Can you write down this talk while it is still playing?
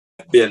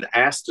been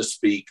asked to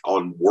speak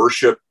on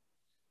worship,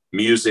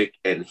 music,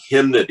 and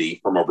hymnody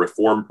from a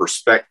Reformed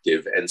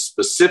perspective. And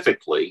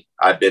specifically,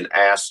 I've been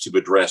asked to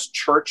address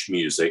church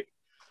music,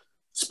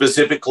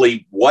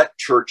 specifically what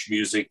church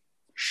music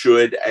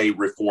should a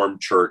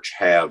Reformed church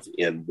have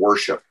in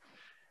worship.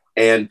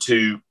 And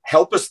to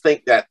help us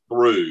think that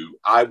through,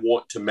 I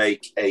want to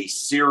make a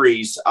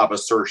series of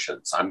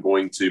assertions. I'm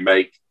going to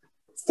make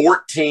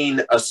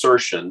 14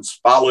 assertions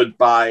followed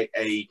by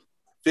a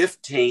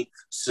 15th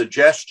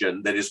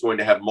suggestion that is going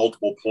to have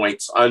multiple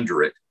points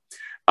under it.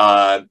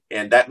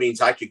 And that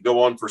means I could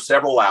go on for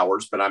several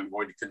hours, but I'm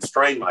going to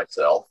constrain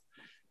myself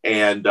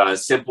and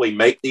simply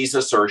make these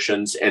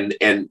assertions and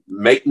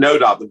make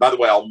note of them. By the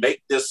way, I'll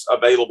make this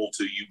available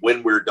to you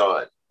when we're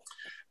done.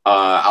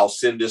 I'll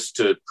send this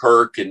to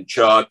Kirk and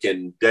Chuck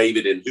and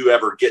David and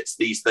whoever gets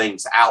these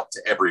things out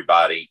to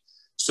everybody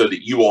so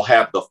that you will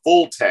have the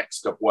full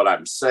text of what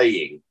I'm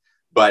saying.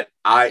 But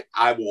I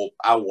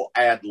will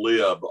ad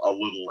lib a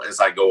little as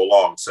I go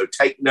along. So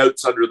take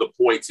notes under the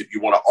points if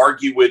you want to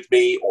argue with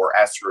me or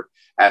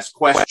ask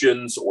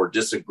questions or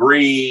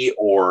disagree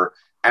or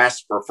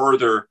ask for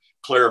further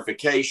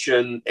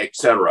clarification,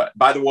 etc.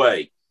 By the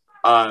way,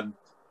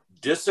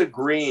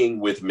 disagreeing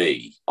with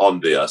me on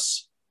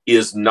this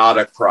is not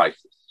a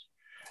crisis.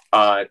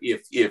 I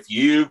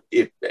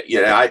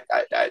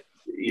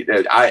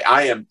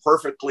am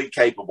perfectly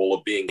capable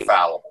of being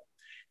fallible.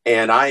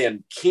 And I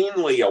am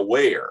keenly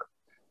aware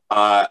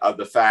of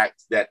the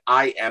fact that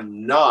I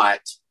am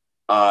not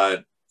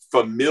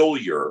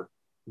familiar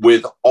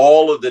with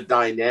all of the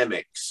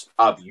dynamics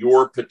of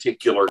your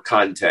particular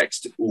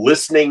context.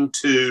 Listening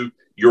to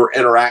your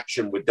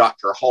interaction with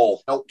Dr.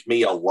 Hall helped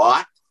me a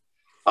lot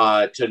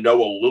to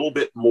know a little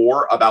bit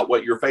more about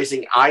what you're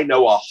facing. I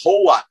know a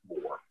whole lot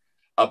more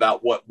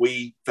about what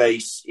we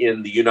face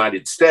in the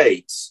United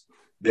States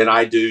than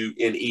I do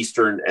in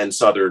Eastern and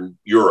Southern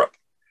Europe.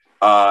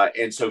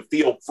 And so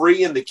feel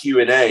free in the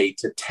Q&A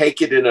to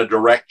take it in a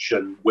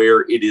direction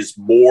where it is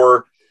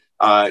more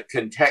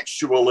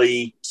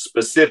contextually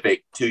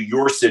specific to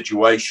your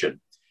situation.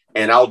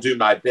 And I'll do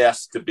my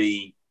best to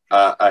be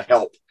a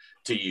help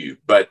to you.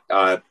 But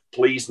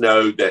please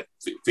know that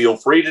feel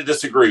free to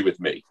disagree with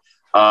me.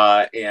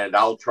 And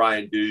I'll try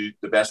and do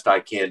the best I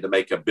can to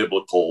make a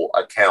biblical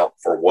account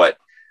for what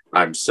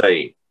I'm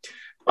saying.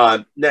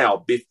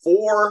 Now,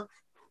 before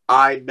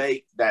I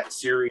make that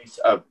series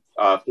of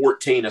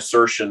 14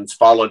 assertions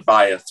followed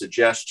by a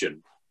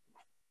suggestion,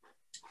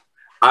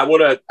 I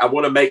want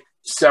to make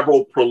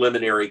several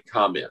preliminary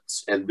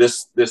comments. And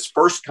this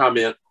first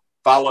comment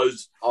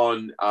follows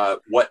on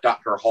what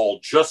Dr. Hall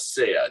just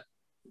said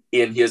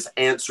in his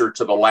answer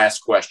to the last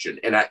question.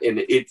 And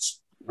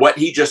it's what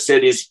he just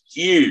said is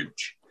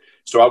huge.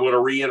 So I want to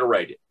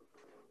reiterate it.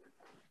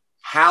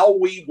 How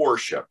we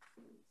worship,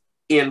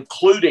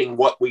 including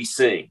what we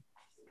sing,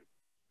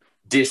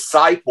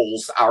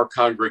 disciples our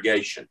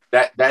congregation.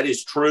 That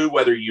is true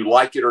whether you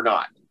like it or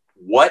not.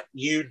 What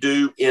you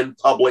do in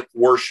public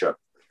worship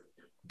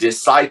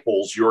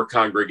disciples your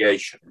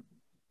congregation,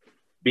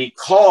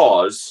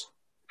 because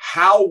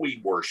how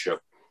we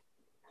worship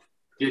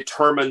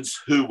determines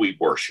who we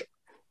worship.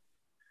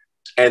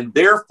 And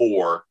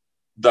therefore,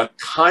 the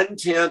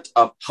content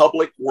of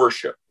public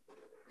worship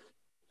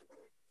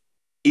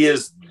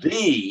is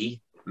the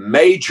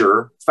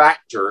major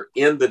factor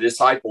in the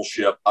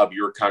discipleship of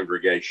your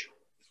congregation.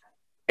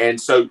 And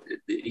so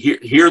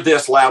hear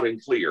this loud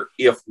and clear.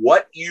 If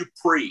what you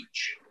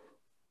preach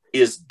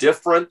is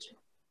different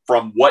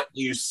from what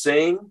you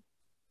sing,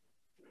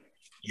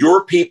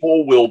 your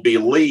people will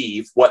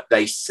believe what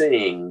they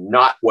sing,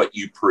 not what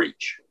you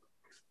preach.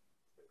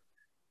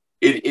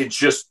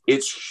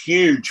 It's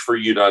huge for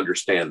you to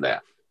understand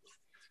that.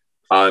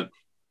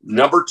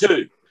 Number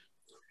two,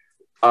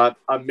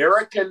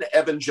 American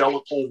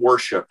evangelical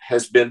worship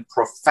has been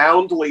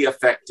profoundly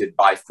affected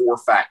by four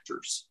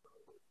factors.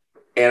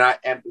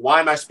 And why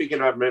am I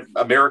speaking of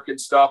American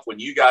stuff when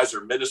you guys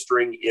are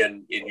ministering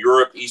in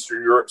Europe,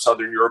 Eastern Europe,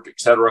 Southern Europe,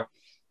 etc.?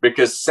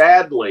 Because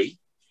sadly,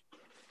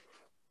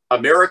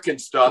 American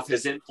stuff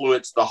has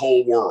influenced the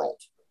whole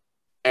world,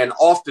 and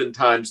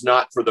oftentimes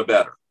not for the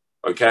better.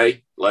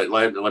 Okay, let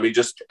me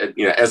just,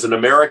 as an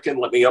American,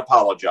 let me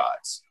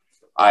apologize.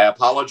 I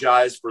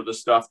apologize for the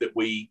stuff that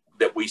we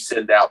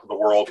send out to the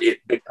world. It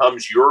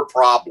becomes your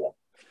problem,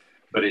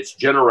 but it's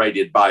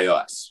generated by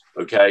us.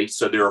 Okay,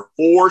 so there are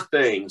four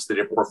things that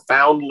have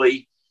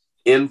profoundly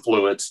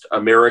influenced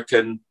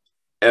American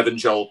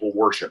evangelical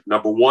worship.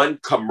 Number one,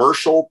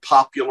 commercial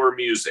popular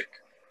music.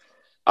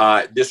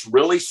 This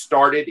really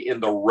started in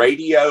the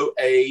radio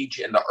age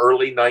in the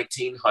early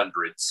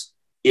 1900s.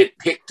 It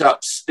picked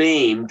up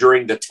steam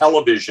during the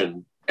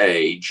television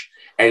age,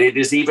 and it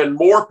has even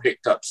more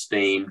picked up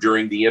steam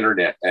during the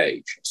internet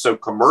age. So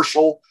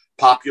commercial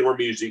popular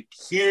music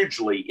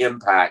hugely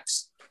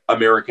impacts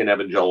American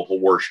evangelical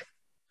worship.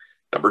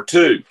 Number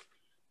two,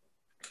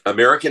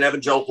 American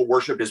evangelical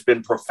worship has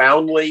been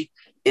profoundly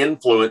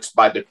influenced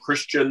by the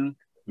Christian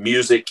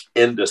music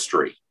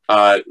industry.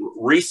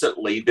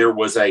 Recently, there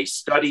was a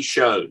study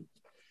shown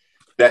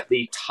that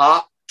the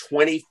top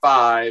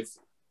 25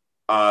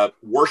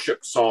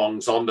 worship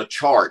songs on the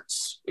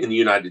charts in the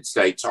United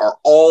States are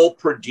all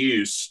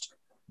produced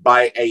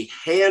by a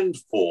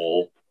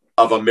handful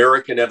of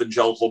American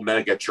evangelical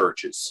mega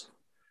churches.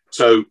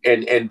 So,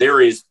 and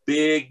there is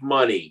big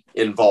money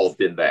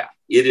involved in that.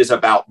 It is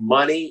about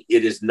money.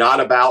 It is not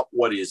about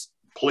what is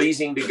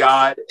pleasing to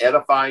God,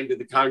 edifying to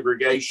the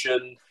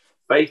congregation,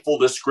 faithful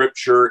to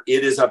Scripture.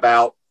 It is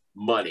about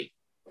money,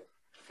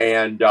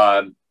 and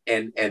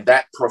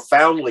that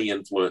profoundly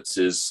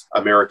influences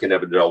American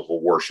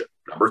evangelical worship.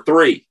 Number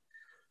three,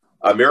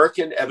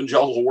 American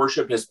evangelical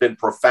worship has been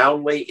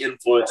profoundly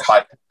influenced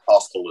by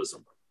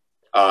Pentecostalism.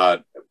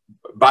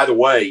 By the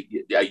way,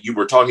 you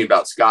were talking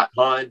about Scott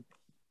Hahn.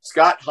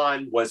 Scott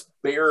Hahn was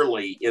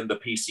barely in the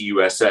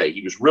PCUSA.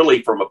 He was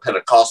really from a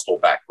Pentecostal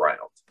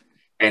background,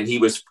 and he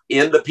was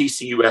in the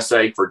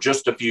PCUSA for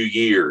just a few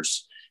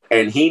years.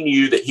 And he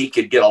knew that he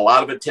could get a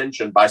lot of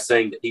attention by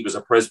saying that he was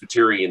a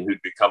Presbyterian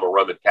who'd become a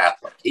Roman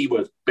Catholic. He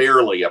was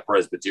barely a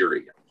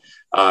Presbyterian,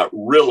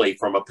 really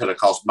from a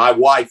Pentecostal. My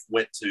wife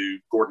went to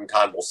Gordon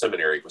Conwell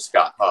Seminary with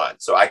Scott Hahn,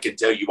 so I can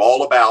tell you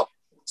all about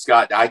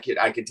Scott. I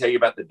can tell you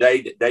about the day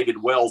that David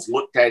Wells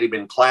looked at him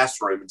in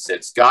classroom and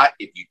said, "Scott,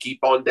 if you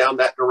keep on down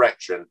that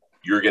direction,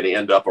 you're going to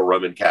end up a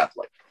Roman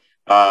Catholic."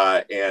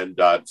 So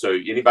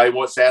anybody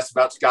wants to ask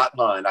about Scott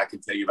Hahn, I can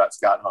tell you about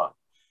Scott Hahn.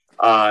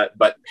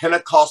 But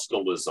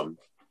Pentecostalism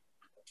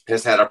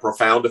has had a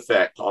profound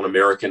effect on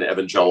American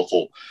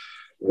evangelical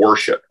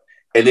worship.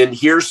 And then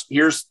here's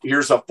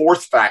a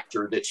fourth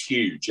factor that's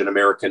huge in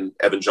American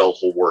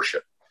evangelical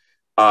worship.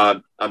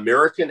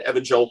 American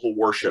evangelical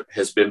worship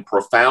has been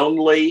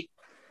profoundly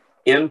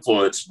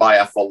influenced by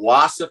a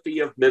philosophy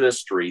of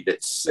ministry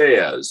that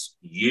says,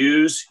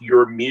 use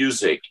your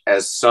music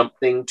as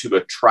something to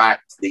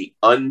attract the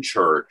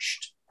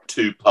unchurched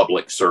to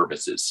public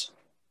services.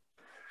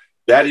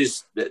 That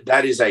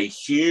is a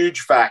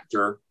huge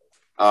factor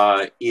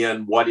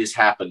in what has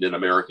happened in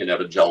American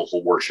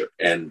evangelical worship.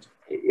 And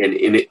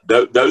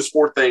those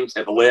four things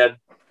have led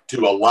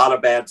to a lot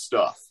of bad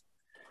stuff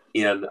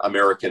in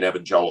American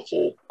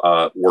evangelical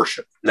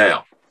worship.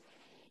 Now,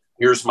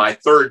 here's my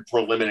third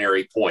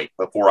preliminary point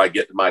before I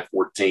get to my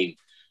 14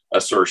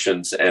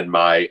 assertions and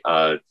my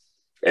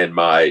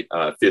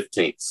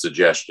 15th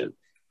suggestion.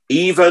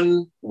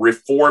 Even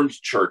Reformed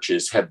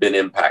churches have been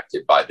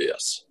impacted by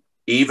this.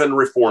 Even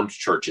Reformed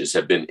churches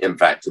have been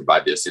impacted by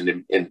this.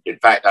 And in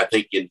fact, I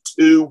think in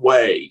two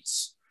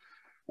ways,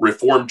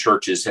 Reformed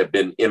churches have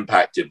been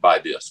impacted by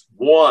this.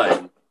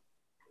 One,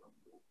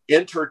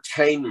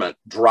 entertainment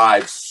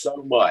drives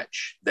so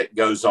much that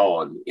goes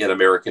on in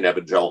American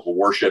evangelical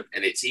worship,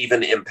 and it's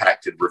even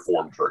impacted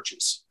Reformed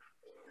churches.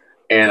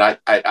 And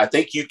I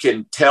think you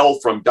can tell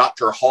from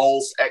Dr.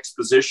 Hall's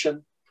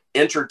exposition,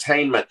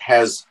 entertainment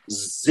has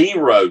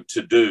zero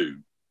to do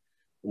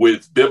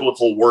with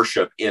biblical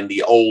worship in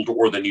the Old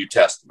or the New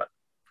Testament.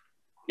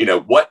 You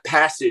know, what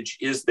passage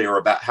is there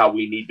about how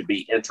we need to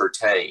be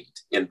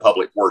entertained in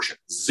public worship?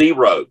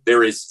 Zero.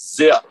 There is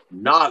zip,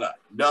 nada,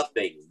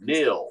 nothing,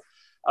 nil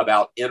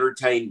about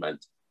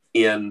entertainment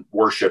in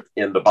worship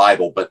in the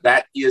Bible. But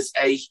that is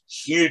a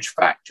huge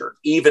factor,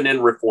 even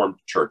in Reformed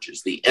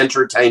churches, the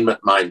entertainment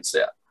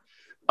mindset.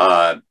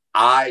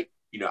 I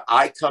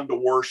come to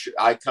worship.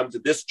 I come to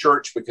this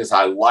church because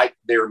I like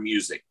their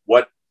music.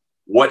 What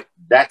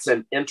that's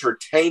an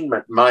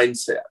entertainment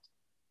mindset.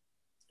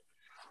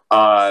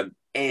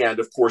 And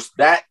of course,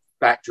 that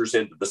factors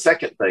into the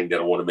second thing that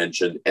I want to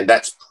mention, and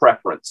that's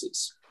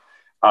preferences.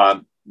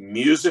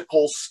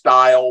 Musical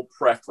style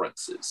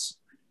preferences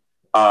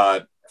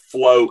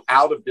flow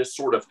out of this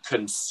sort of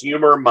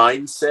consumer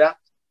mindset.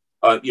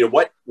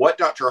 What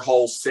Dr.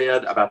 Hall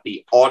said about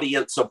the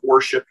audience of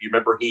worship. You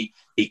remember he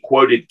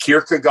quoted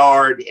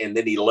Kierkegaard, and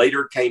then he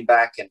later came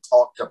back and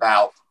talked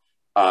about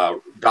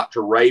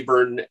Dr.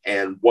 Rayburn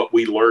and what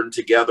we learned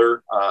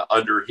together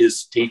under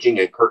his teaching.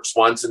 And Kurt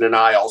Swanson and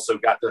I also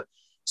got to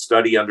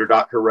study under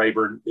Dr.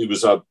 Rayburn, who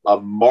was a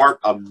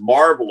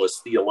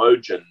marvelous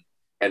theologian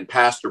and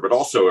pastor, but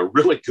also a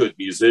really good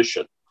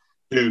musician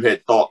who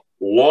had thought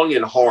long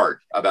and hard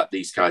about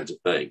these kinds of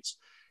things.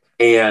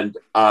 And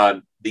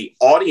the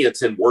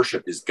audience in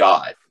worship is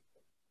God.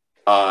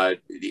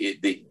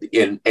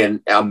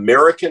 In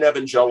American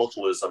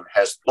evangelicalism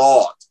has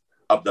thought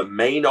of the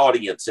main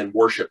audience in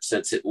worship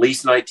since at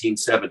least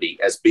 1970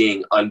 as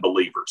being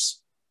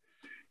unbelievers.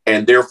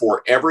 And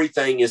therefore,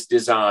 everything is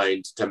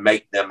designed to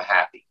make them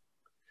happy,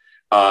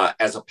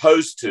 as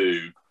opposed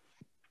to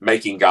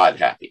making God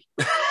happy.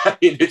 I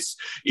mean, it's,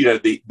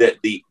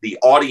 the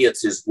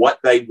audience is what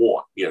they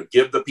want.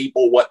 Give the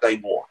people what they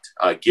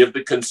want. Give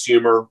the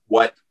consumer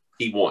what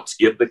he wants.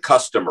 Give the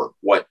customer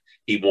what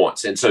he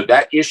wants. And so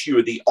that issue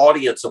of the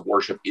audience of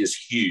worship is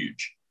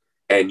huge.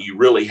 And you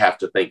really have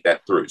to think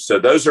that through. So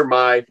those are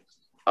my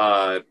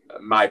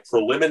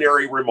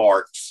preliminary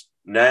remarks.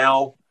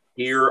 Now,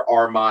 here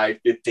are my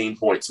 15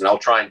 points. And I'll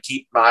try and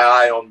keep my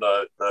eye on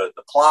the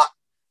clock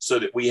so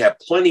that we have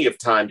plenty of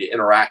time to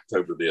interact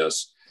over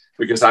this.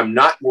 because I'm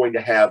not going to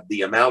have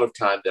the amount of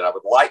time that I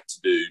would like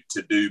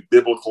to do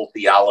biblical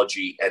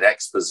theology and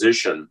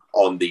exposition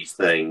on these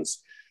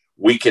things.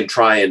 We can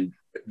try and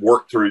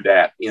work through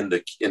that in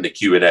the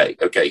Q&A.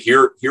 Okay,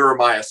 here are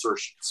my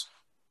assertions.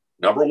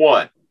 Number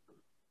one,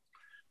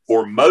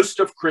 for most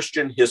of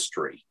Christian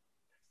history,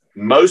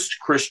 most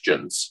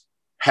Christians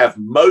have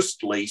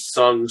mostly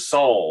sung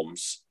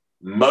psalms,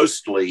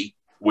 mostly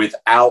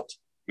without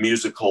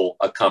musical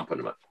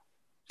accompaniment.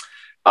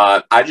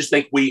 I just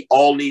think we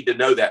all need to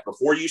know that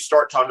before you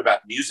start talking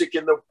about music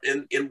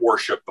in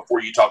worship,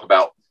 before you talk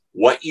about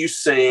what you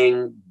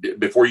sing,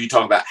 before you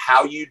talk about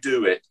how you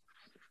do it,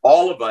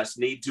 all of us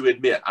need to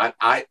admit,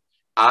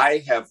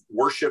 I have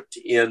worshiped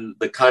in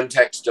the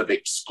context of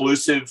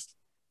exclusive,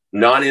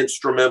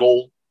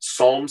 non-instrumental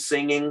psalm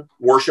singing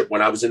worship.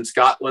 When I was in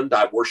Scotland,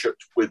 I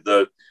worshiped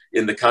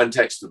in the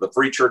context of the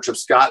Free Church of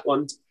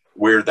Scotland,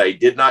 where they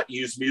did not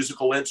use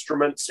musical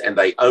instruments and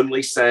they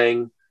only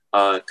sang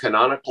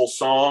canonical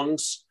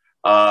songs,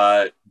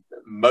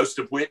 most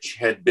of which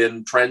had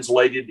been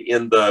translated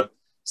in the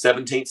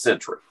 17th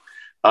century.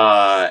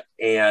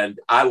 And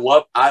I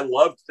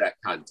loved that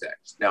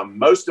context. Now,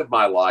 most of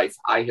my life,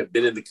 I have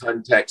been in the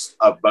context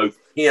of both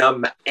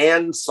hymn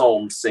and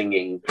psalm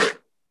singing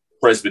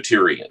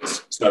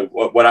Presbyterians. So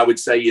what I would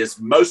say is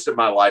most of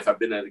my life, I've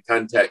been in a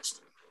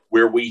context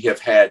where we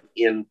have had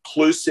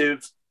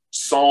inclusive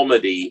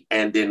psalmody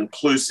and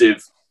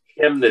inclusive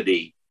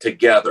hymnody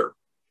together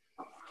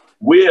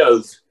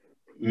with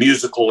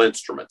musical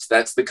instruments.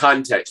 That's the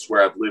context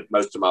where I've lived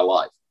most of my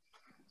life.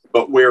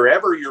 But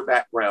wherever your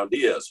background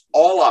is,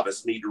 all of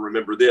us need to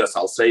remember this.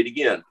 I'll say it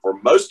again.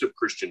 For most of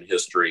Christian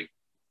history,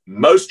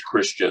 most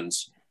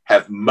Christians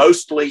have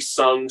mostly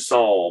sung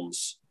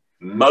psalms,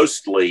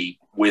 mostly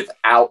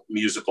without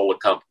musical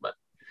accompaniment.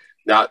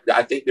 Now,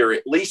 I think there are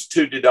at least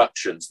two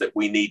deductions that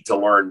we need to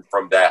learn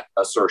from that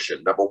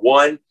assertion. Number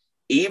one,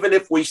 even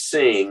if we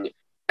sing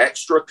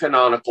extra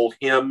canonical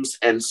hymns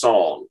and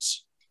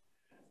songs,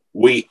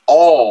 we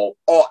all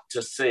ought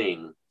to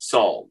sing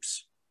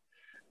psalms.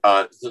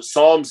 The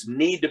psalms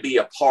need to be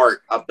a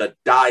part of the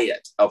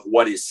diet of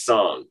what is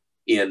sung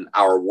in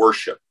our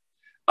worship.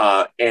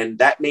 And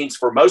that means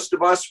for most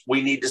of us,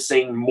 we need to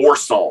sing more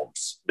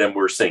psalms than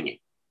we're singing.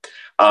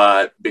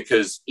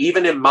 Because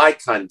even in my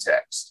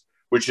context,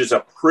 which is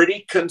a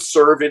pretty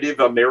conservative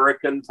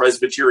American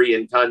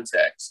Presbyterian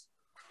context,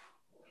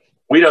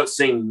 we don't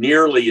sing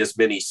nearly as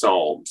many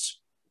psalms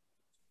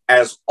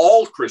as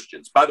all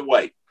Christians. By the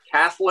way,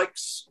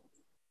 Catholics,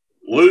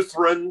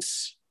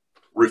 Lutherans,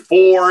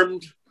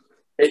 Reformed,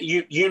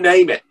 you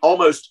name it,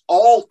 almost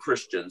all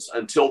Christians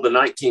until the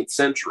 19th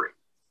century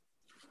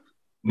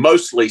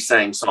mostly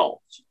sang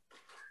psalms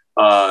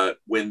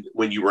when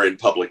you were in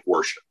public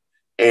worship.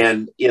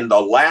 And in the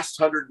last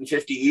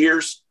 150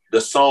 years, the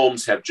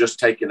psalms have just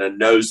taken a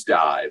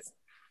nosedive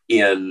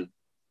in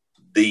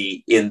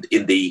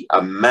the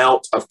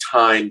amount of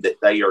time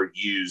that they are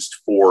used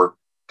for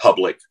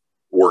public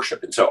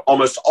worship. And so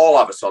almost all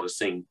of us ought to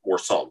sing more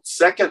psalms.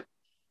 Second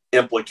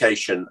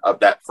implication of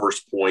that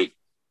first point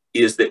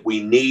is that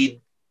we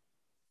need,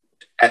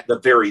 at the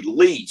very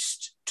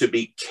least, to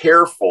be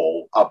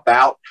careful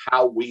about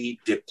how we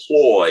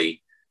deploy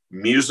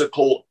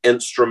musical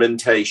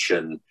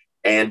instrumentation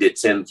and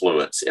its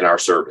influence in our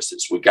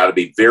services. We've got to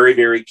be very,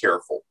 very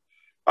careful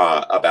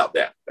about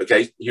that.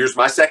 Okay, here's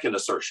my second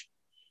assertion.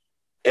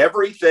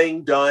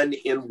 Everything done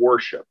in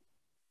worship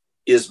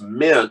is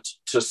meant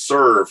to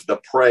serve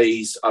the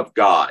praise of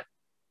God,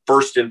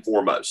 first and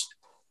foremost,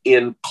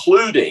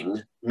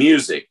 including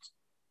music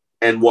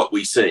and what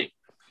we sing.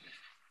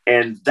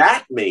 And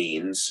that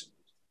means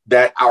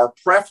that our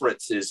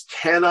preferences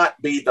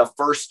cannot be the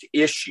first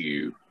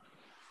issue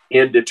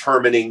in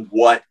determining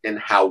what and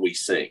how we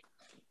sing.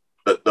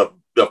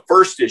 The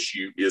first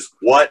issue is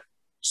what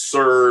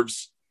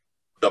serves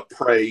the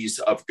praise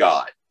of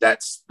God.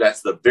 That's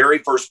the very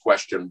first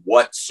question.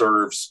 What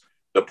serves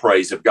the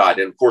praise of God?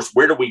 And of course,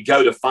 where do we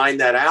go to find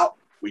that out?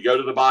 We go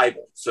to the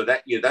Bible. So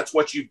that's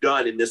what you've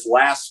done in this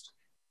last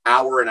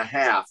hour and a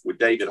half with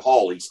David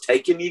Hall. He's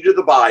taken you to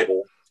the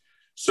Bible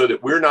so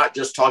that we're not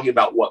just talking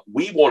about what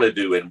we want to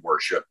do in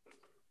worship.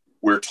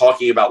 We're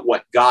talking about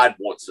what God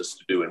wants us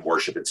to do in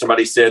worship. And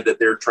somebody said that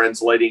they're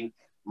translating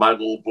my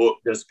little book,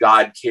 Does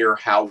God Care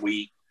How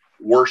We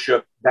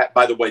Worship? That,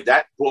 by the way,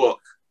 that book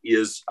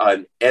is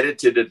an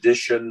edited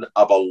edition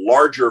of a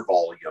larger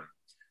volume,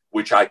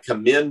 which I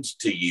commend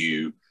to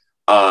you,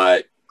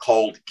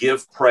 called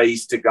Give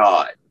Praise to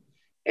God.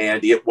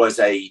 And it was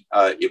a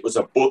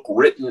book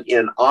written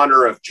in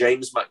honor of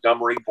James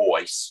Montgomery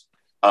Boyce.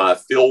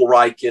 Phil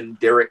Ryken,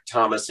 Derek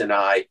Thomas, and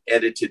I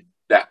edited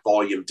that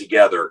volume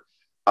together.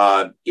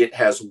 It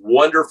has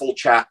wonderful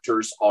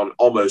chapters on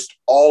almost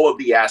all of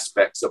the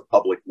aspects of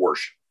public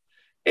worship.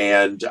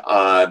 And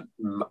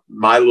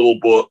my little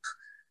book,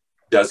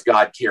 Does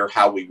God Care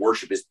How We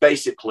Worship, is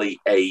basically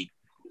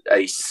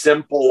a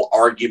simple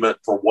argument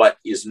for what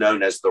is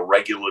known as the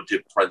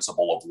regulative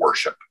principle of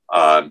worship,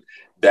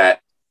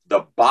 that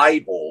the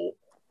Bible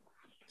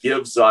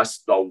gives us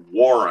the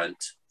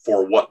warrant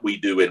for what we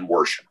do in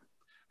worship.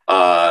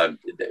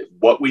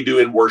 What we do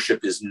in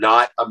worship is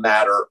not a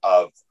matter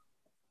of,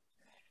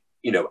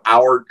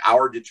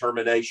 our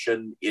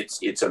determination.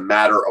 It's a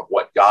matter of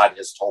what God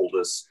has told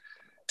us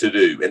to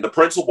do. And the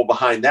principle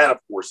behind that, of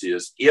course,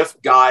 is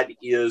if God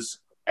is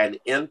an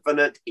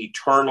infinite,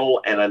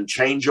 eternal, and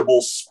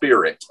unchangeable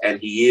spirit, and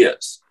he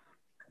is,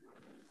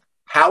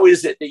 how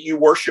is it that you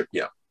worship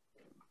him?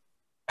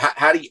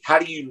 How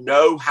do you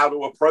know how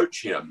to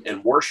approach him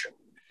in worship?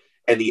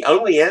 And the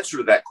only answer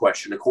to that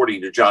question,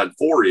 according to John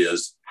 4,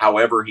 is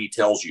however he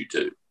tells you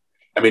to.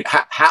 I mean,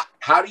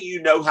 how do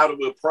you know how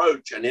to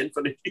approach an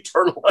infinite,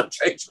 eternal,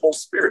 unchangeable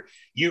spirit?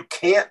 You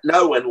can't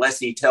know unless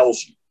he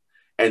tells you.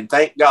 And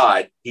thank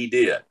God he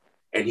did.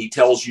 And he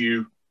tells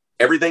you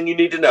everything you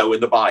need to know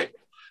in the Bible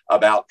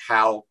about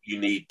how you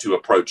need to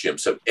approach him.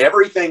 So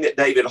everything that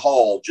David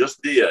Hall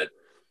just did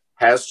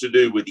has to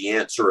do with the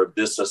answer of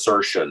this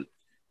assertion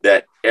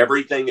that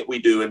everything that we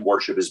do in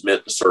worship is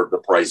meant to serve the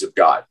praise of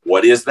God.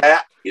 What is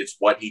that? It's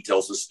what he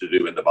tells us to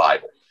do in the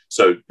Bible.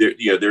 So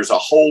there's a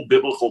whole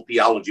biblical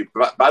theology.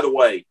 By the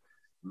way,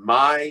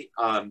 my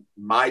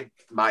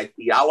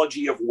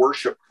theology of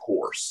worship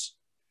course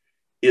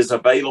is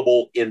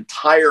available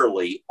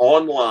entirely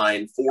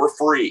online for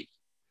free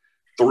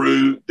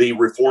through the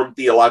Reformed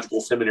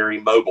Theological Seminary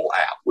mobile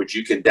app, which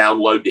you can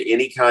download to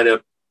any kind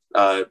of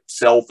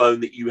cell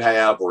phone that you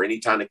have, or any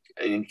kind of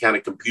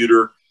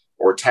computer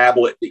or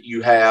tablet that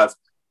you have.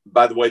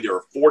 By the way, there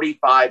are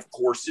 45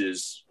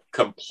 courses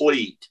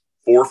complete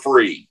for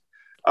free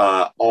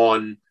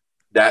on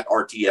that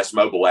RTS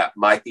mobile app.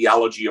 My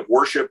theology of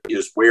worship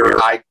is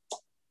where I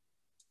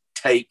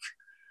take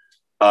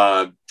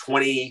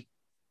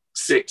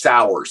 26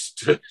 hours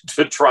to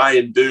try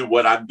and do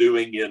what I'm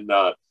doing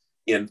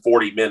in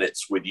 40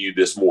 minutes with you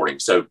this morning.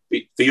 So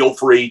feel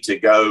free to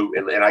go,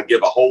 and I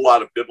give a whole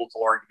lot of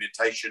biblical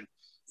argumentation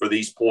for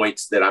these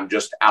points that I'm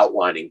just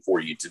outlining for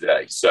you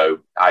today. So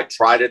I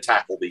try to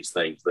tackle these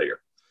things there.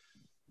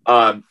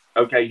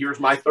 Okay, here's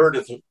my third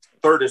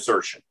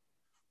assertion.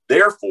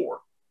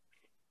 Therefore,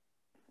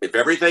 if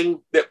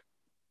everything that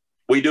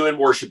we do in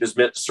worship is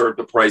meant to serve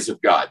the praise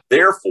of God,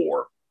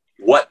 therefore,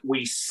 what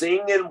we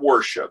sing in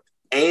worship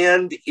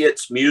and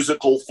its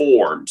musical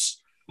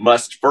forms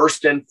must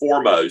first and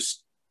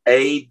foremost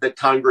aid the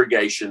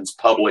congregation's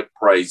public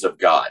praise of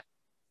God.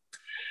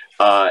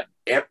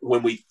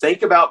 When we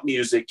think about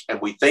music and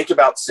we think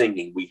about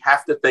singing, we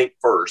have to think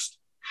first,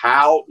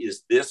 how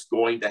is this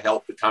going to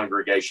help the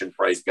congregation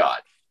praise God?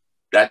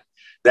 That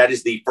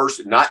is the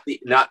first, not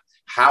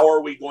how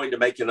are we going to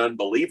make an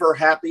unbeliever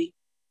happy?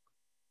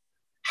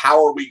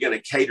 How are we going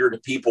to cater to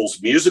people's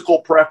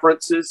musical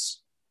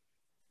preferences?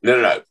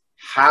 No.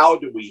 How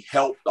do we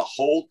help the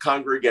whole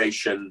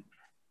congregation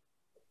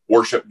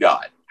worship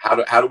God?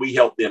 How do we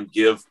help them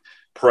give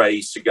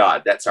praise to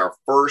God? That's our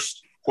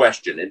first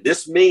question. And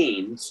this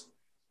means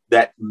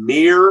that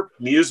mere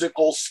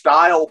musical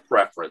style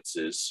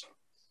preferences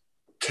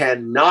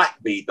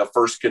cannot be the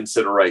first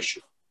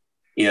consideration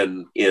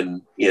in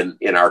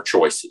our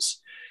choices.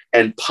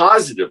 And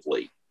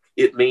positively,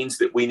 it means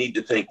that we need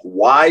to think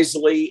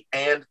wisely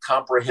and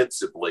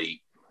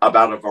comprehensively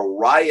about a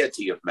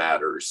variety of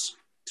matters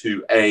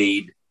to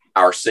aid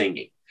our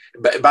singing.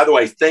 By the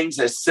way, things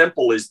as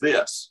simple as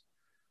this.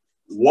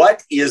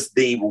 What is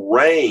the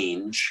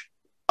range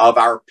of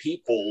our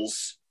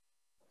people's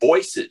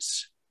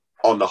voices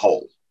on the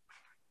whole?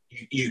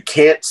 You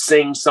can't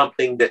sing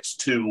something that's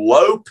too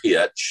low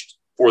pitched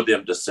for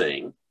them to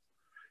sing.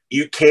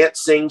 You can't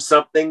sing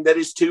something that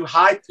is too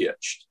high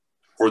pitched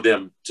for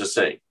them to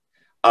sing.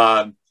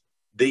 The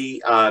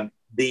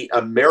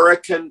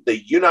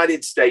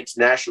United States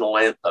national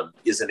anthem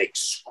is an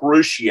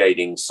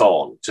excruciating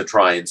song to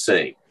try and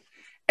sing.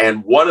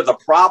 And one of the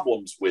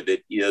problems with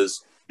it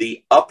is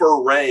the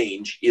upper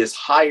range is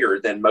higher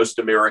than most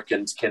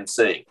Americans can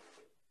sing.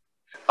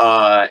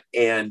 When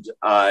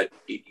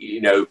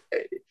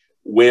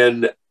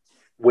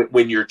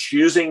you're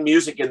choosing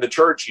music in the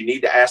church, you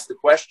need to ask the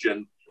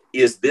question,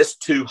 is this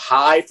too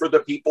high for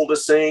the people to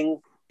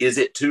sing? Is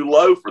it too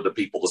low for the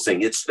people to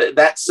sing? It's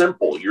that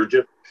simple. You're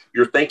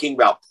thinking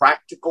about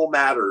practical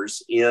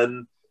matters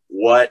in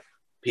what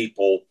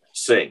people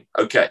sing.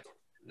 Okay,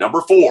 number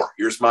 4.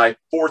 Here's my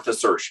fourth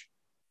assertion.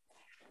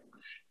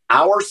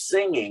 Our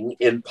singing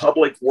in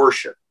public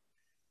worship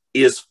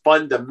is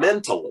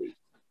fundamentally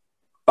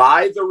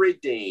by the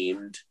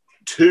redeemed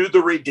to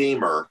the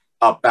Redeemer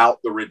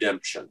about the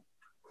redemption.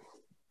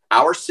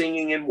 Our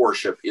singing in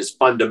worship is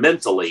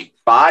fundamentally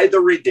by the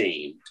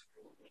redeemed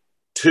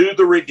to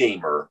the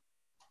Redeemer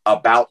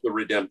about the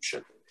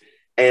redemption.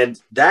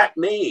 And that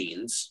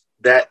means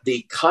that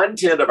the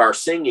content of our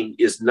singing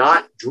is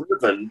not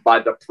driven by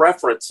the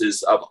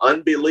preferences of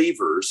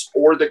unbelievers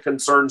or the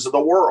concerns of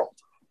the world,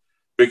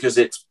 because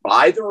it's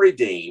by the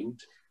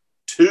redeemed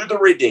to the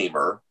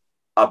Redeemer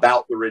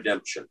about the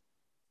redemption.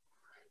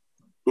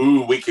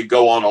 Ooh, we could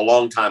go on a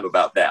long time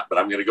about that, but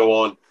I'm going to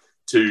go on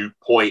to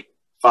point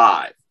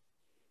 5.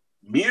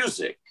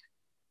 Music,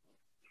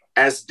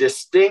 as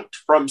distinct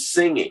from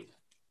singing,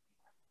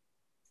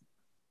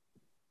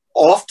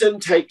 often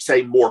takes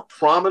a more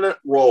prominent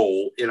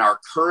role in our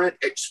current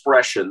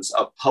expressions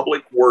of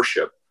public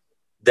worship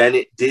than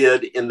it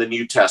did in the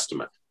New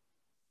Testament.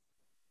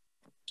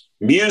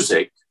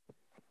 Music,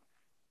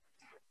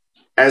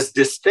 as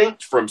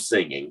distinct from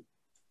singing,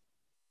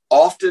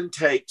 often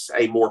takes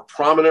a more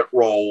prominent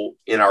role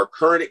in our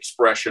current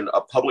expression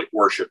of public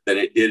worship than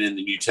it did in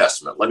the New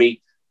Testament. Let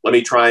me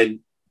try and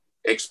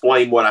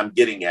explain what I'm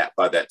getting at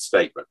by that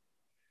statement.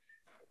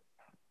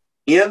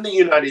 In the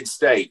United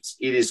States,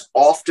 it is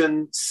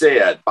often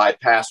said by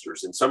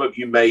pastors, and some of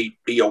you may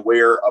be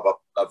aware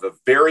of a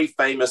very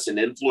famous and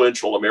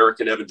influential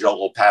American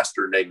evangelical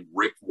pastor named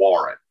Rick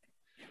Warren.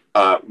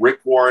 Rick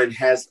Warren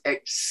has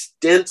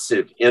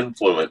extensive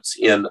influence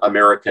in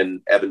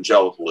American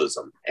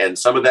evangelicalism, and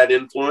some of that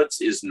influence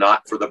is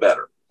not for the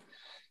better.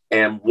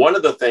 And one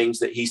of the things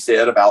that he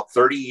said about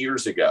 30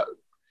 years ago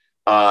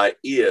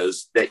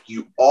is that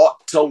you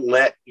ought to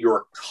let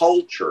your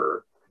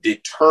culture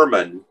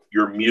determine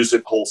your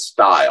musical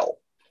style.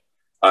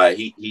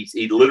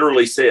 He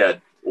literally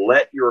said,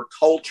 let your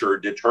culture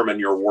determine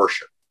your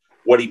worship.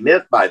 What he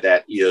meant by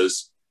that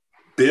is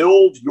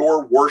build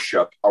your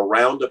worship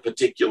around a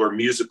particular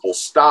musical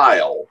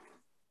style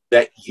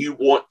that you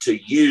want to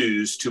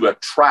use to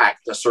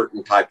attract a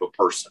certain type of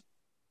person.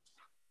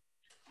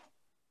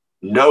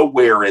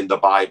 Nowhere in the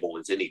Bible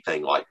is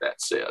anything like that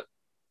said.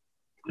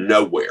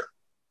 Nowhere.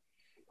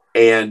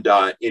 And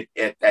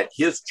at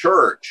his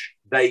church,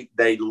 they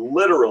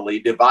literally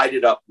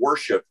divided up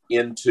worship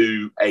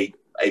into a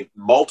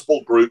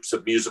multiple groups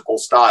of musical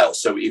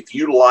styles. So if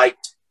you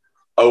liked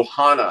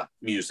Ohana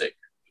music,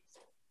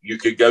 you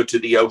could go to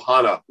the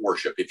Ohana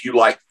worship. If you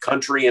like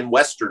country and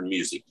Western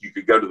music, you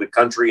could go to the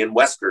country and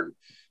Western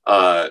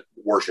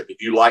worship.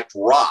 If you liked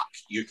rock,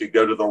 you could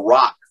go to the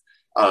rock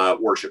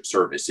worship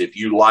service. If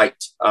you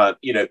liked,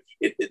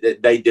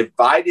 they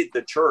divided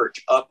the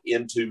church up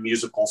into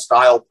musical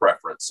style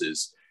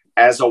preferences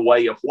as a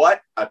way of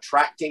what?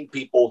 Attracting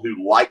people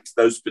who liked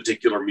those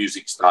particular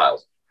music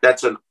styles.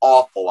 That's an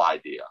awful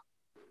idea.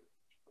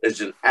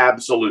 It's an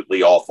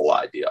absolutely awful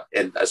idea.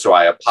 And so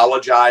I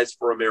apologize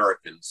for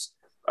Americans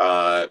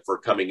for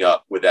coming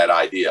up with that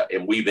idea.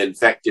 And we've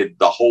infected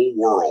the whole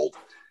world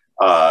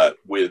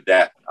with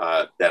that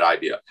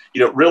idea.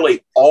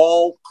 Really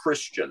all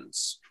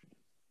Christians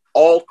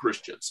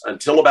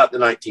until about the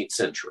 19th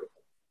century,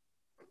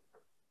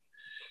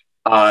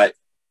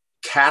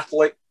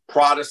 Catholic,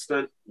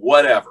 Protestant,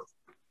 whatever,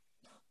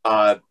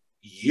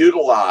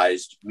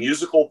 utilized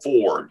musical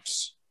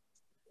forms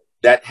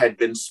that had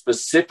been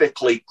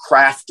specifically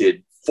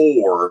crafted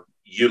for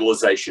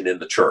utilization in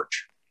the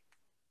church.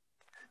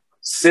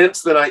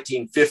 Since the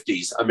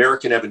 1950s,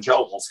 American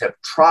evangelicals have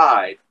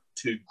tried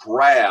to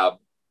grab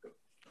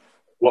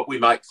what we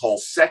might call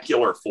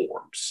secular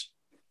forms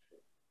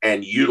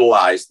and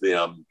utilize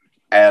them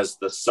as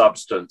the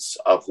substance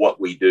of what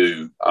we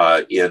do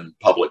in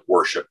public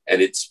worship.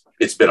 And it's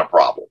been a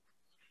problem.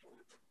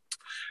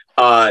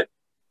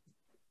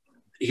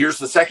 Here's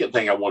the second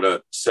thing I want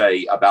to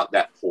say about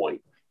that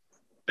point.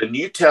 The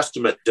New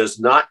Testament does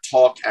not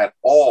talk at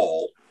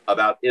all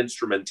about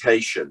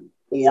instrumentation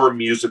or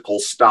musical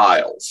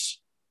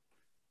styles.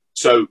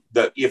 So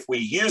if we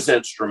use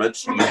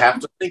instruments, you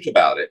have to think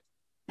about it.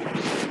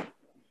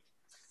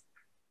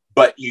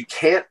 But you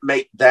can't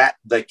make that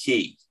the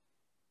key.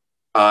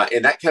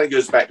 And that kind of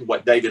goes back to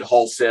what David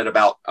Hall said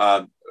about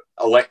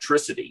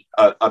electricity.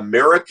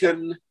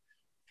 American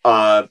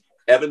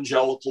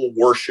evangelical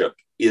worship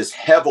is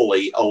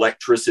heavily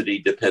electricity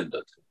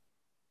dependent.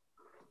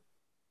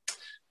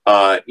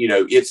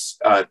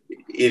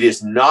 It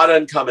is not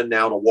uncommon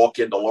now to walk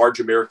into large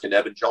American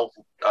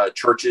evangelical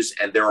churches,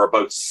 and there are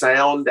both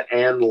sound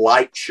and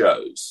light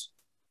shows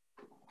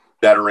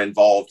that are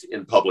involved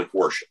in public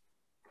worship.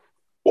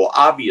 Well,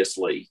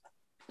 obviously,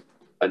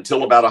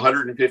 until about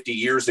 150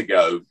 years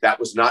ago, that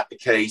was not the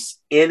case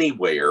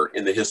anywhere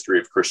in the history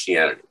of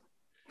Christianity.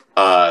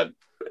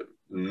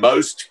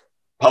 Most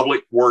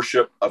public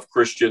worship of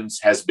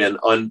Christians has been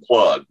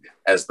unplugged,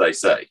 as they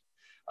say.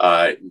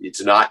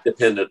 It's not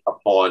dependent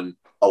upon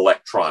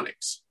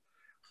electronics.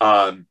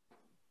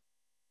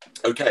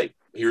 Okay,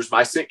 here's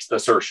my sixth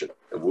assertion.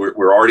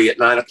 We're already at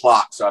 9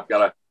 o'clock, so I've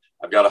got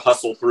to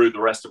hustle through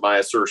the rest of my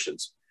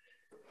assertions.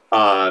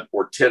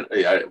 Or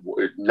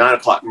 9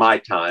 o'clock my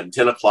time,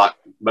 10 o'clock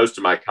most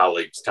of my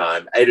colleagues'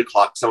 time, 8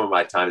 o'clock some of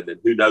my time, and then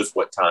who knows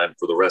what time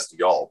for the rest of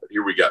y'all. But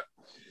here we go.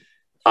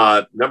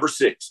 Number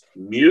 6,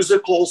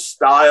 musical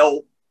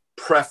style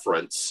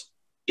preference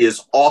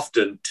is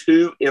often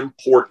too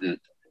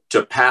important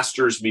to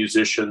pastors,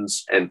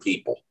 musicians, and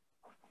people.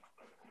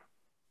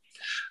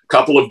 A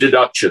couple of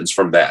deductions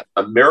from that.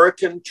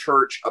 American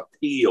church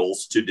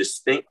appeals to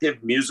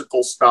distinctive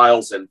musical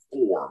styles and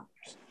forms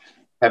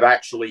have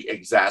actually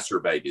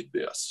exacerbated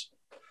this.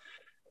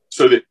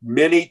 So that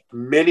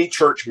many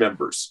church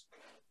members,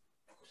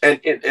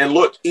 and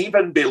look,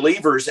 even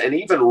believers and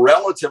even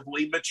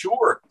relatively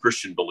mature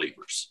Christian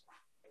believers,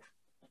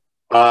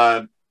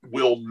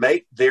 will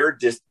make their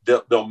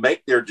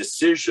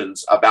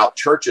decisions about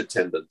church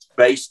attendance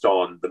based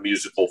on the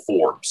musical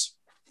forms.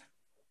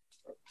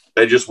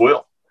 They just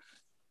will.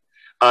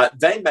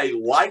 They may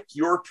like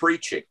your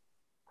preaching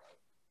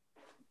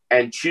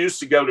and choose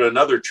to go to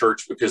another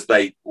church because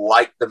they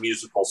like the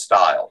musical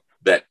style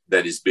that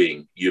is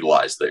being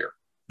utilized there.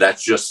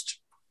 That's just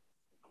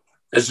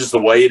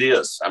the way it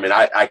is. I mean,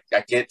 I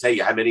can't tell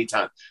you how many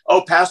times,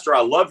 oh, Pastor,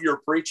 I love your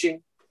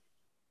preaching,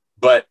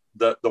 but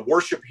the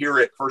worship here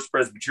at First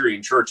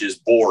Presbyterian Church is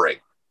boring.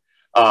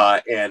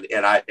 And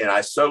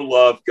I so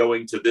love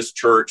going to this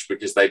church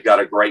because they've got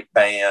a great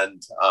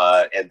band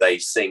and they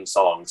sing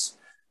songs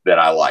that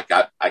I like.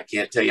 I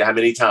can't tell you how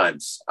many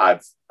times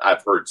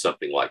I've heard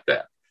something like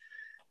that.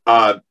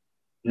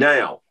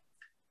 Now,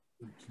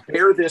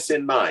 bear this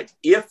in mind.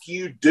 If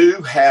you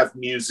do have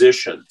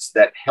musicians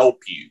that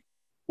help you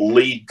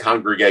lead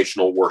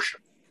congregational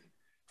worship,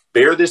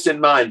 bear this in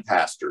mind,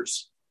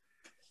 pastors.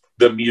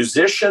 The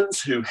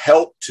musicians who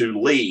help to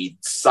lead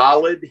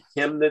solid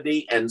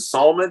hymnody and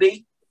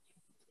psalmody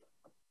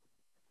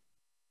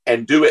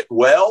and do it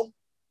well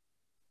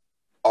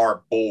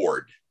are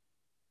bored,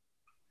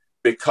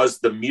 because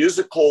the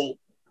musical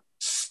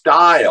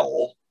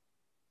style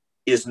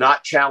is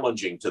not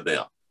challenging to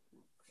them,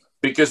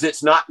 because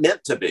it's not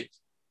meant to be.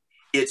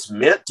 It's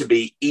meant to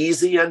be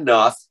easy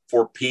enough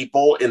for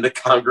people in the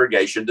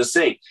congregation to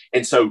sing.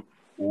 And so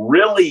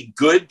really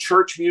good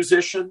church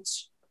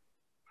musicians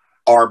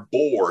are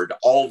bored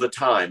all the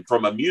time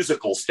from a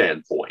musical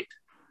standpoint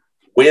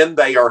when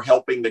they are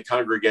helping the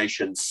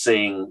congregation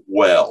sing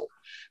well,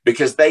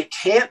 because they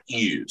can't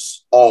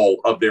use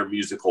all of their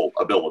musical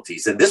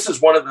abilities. And this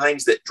is one of the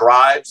things that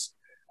drives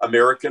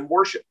American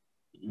worship.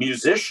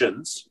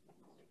 Musicians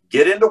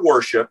get into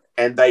worship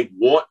and they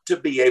want to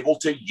be able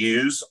to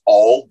use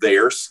all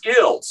their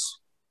skills.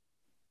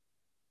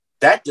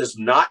 That does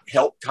not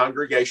help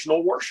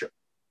congregational worship.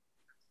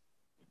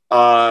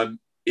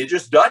 It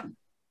just doesn't.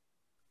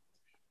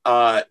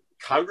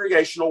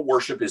 Congregational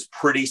worship is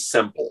pretty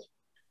simple,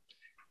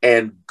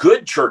 and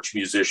good church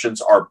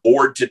musicians are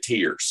bored to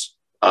tears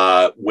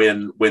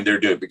when they're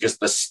doing it, because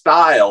the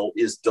style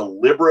is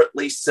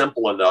deliberately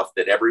simple enough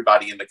that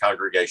everybody in the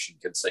congregation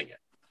can sing it.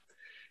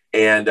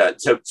 And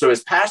so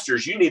as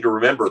pastors, you need to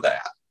remember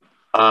that.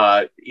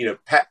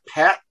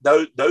 Pat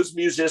those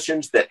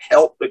musicians that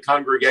help the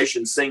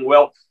congregation sing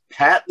well,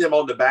 pat them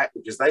on the back,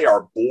 because they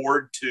are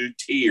bored to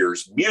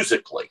tears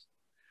musically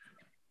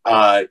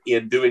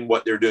in doing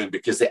what they're doing,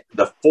 because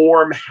the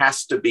form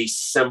has to be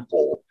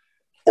simple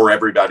for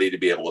everybody to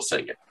be able to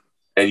sing it.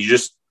 And you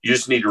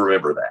just need to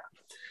remember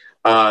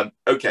that.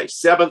 Okay,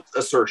 seventh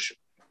assertion.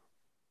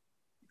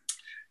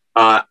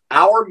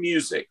 Our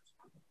music,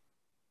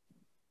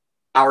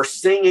 our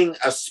singing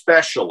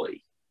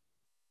especially,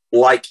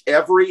 like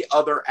every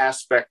other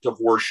aspect of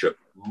worship,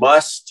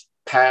 must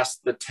pass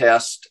the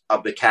test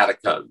of the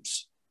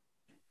catacombs.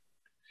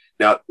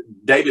 Now,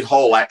 David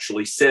Hall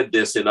actually said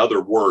this in other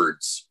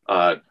words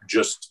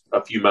just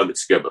a few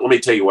moments ago, but let me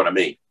tell you what I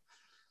mean.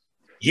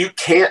 You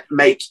can't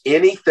make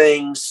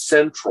anything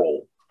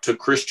central to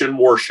Christian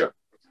worship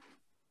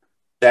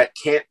that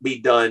can't be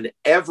done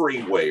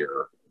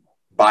everywhere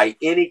by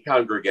any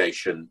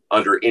congregation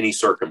under any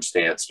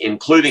circumstance,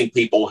 including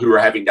people who are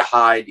having to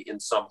hide in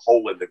some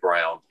hole in the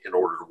ground in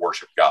order to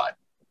worship God.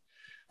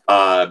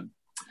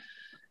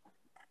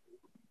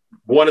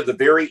 One of the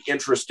very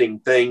interesting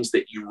things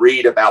that you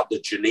read about the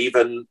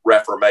Genevan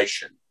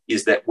Reformation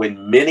is that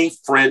when many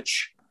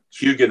French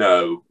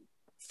Huguenot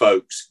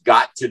folks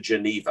got to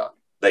Geneva,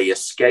 they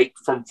escaped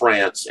from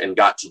France and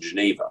got to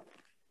Geneva.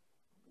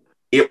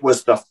 It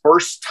was the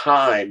first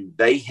time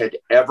they had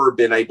ever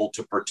been able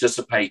to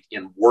participate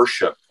in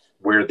worship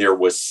where there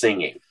was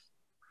singing,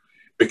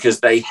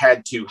 because they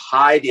had to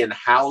hide in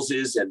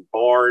houses and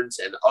barns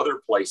and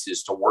other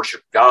places to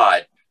worship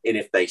God. And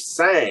if they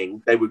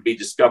sang, they would be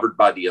discovered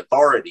by the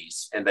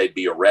authorities and they'd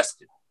be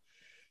arrested.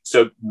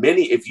 So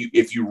many,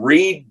 if you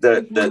read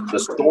the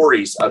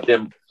stories of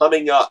them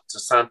coming up to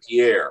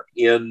Saint-Pierre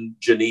in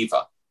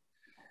Geneva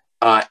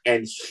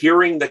and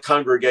hearing the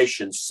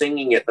congregation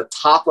singing at the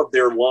top of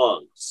their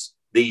lungs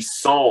these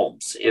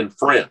psalms in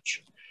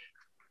French,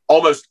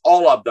 almost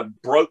all of them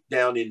broke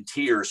down in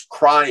tears,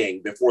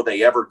 crying before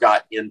they ever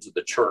got into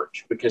the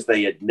church, because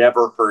they had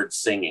never heard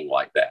singing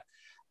like that.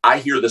 I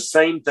hear the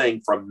same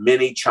thing from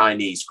many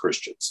Chinese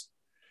Christians,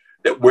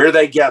 that where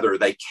they gather,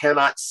 they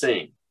cannot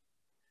sing.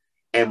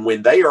 And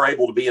when they are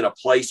able to be in a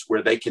place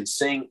where they can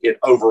sing, it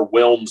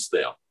overwhelms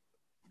them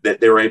that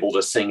they're able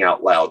to sing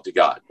out loud to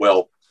God.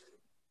 Well,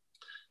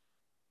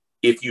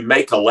 if you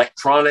make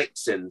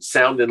electronics and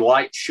sound and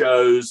light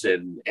shows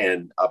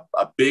and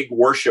a big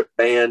worship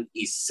band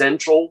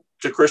essential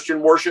to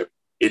Christian worship,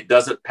 it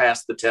doesn't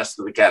pass the test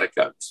of the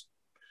catacombs.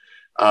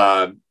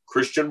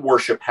 Christian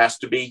worship has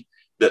to be,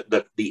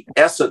 the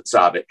essence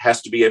of it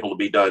has to be able to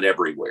be done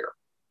everywhere,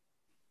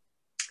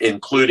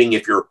 including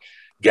if you're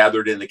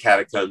gathered in the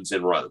catacombs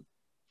in Rome.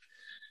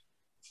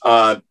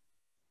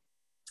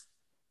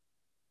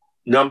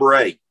 Number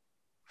 8,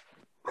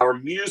 our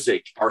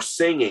music, our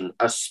singing,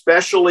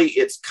 especially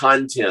its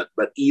content,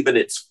 but even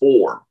its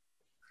form,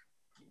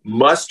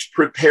 must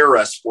prepare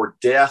us for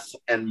death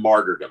and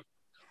martyrdom.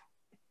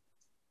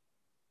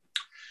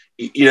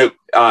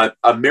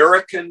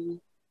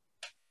 American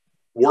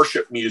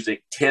worship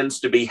music tends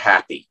to be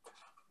happy.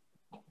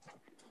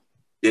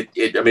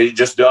 It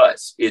just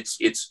does.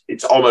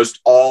 It's almost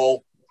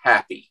all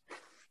happy.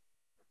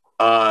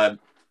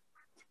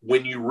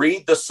 When you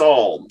read the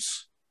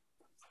Psalms,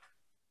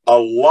 a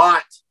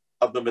lot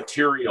of the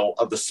material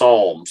of the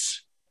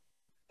Psalms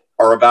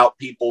are about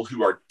people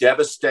who are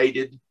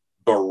devastated,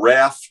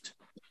 bereft,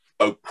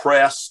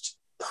 oppressed,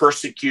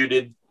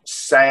 persecuted,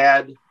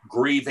 sad,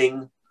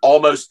 grieving,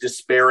 almost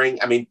despairing.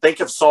 I mean, think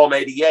of Psalm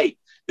 88.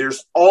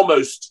 There's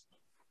almost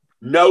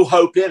no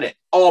hope in it,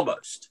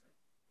 almost.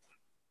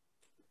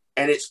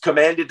 And it's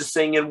commanded to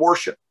sing in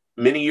worship.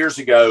 Many years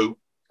ago,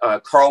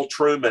 Carl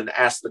Truman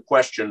asked the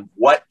question,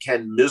 what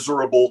can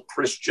miserable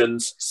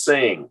Christians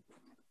sing?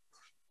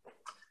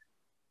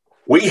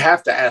 We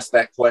have to ask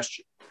that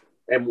question.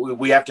 And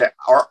we have to,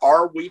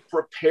 are we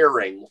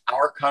preparing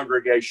our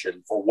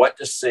congregation for what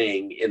to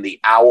sing in the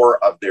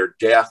hour of their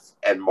death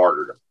and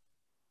martyrdom?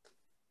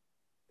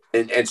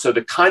 And so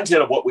the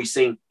content of what we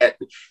sing at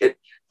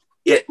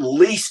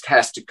least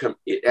has to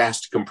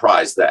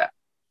comprise that.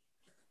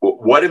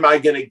 What am I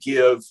going to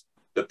give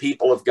the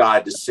people of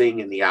God to sing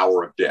in the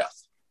hour of death?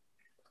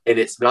 And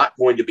it's not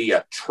going to be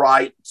a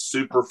trite,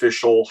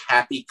 superficial,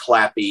 happy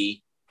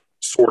clappy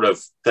sort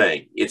of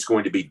thing. It's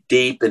going to be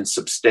deep and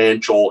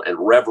substantial and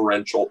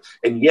reverential.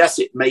 And yes,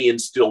 it may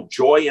instill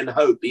joy and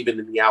hope even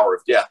in the hour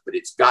of death, but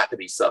it's got to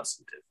be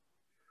substantive.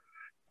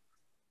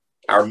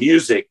 Our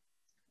music,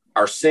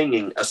 our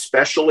singing,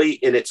 especially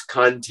in its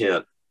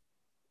content,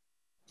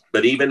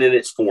 but even in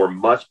its form,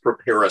 must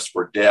prepare us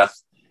for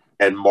death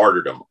and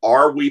martyrdom.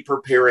 Are we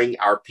preparing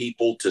our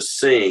people to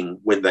sing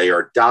when they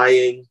are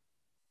dying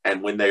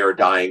and when they are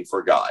dying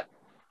for God?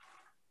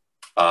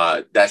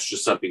 That's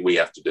just something we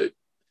have to do.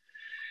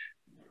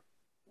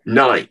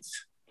 Ninth,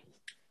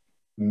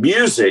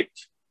 music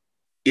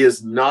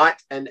is not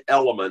an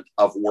element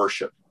of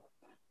worship.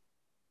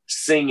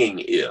 Singing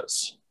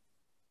is.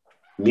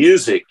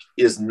 Music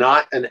is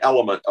not an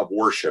element of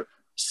worship.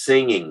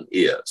 Singing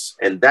is.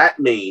 And that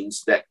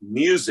means that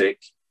music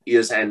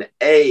is an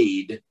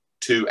aid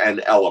to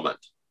an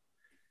element.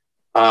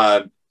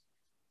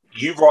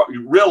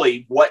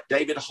 Really, what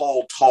David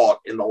Hall taught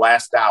in the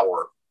last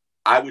hour,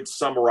 I would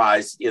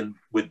summarize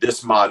with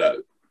this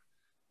motto.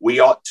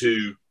 We ought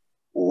to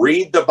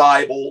read the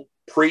Bible,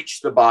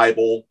 preach the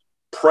Bible,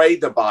 pray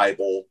the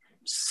Bible,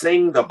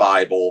 sing the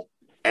Bible,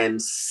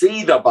 and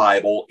see the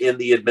Bible in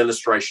the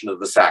administration of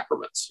the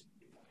sacraments.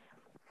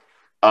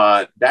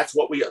 That's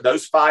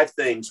those 5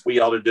 things we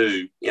ought to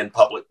do in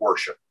public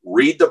worship.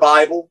 Read the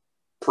Bible,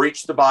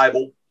 preach the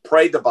Bible,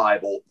 pray the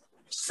Bible,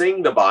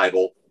 sing the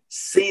Bible,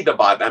 see the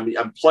Bible. I mean,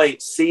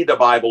 see the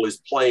Bible is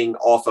playing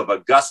off of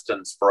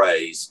Augustine's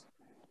phrase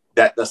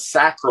that the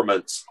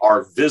sacraments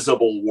are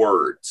visible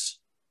words.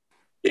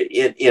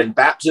 In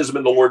baptism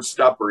and the Lord's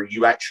Supper,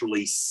 you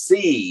actually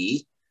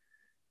see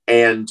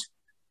and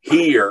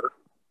hear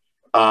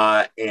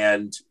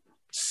and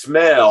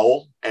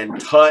smell and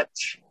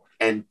touch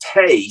and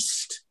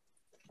taste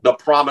the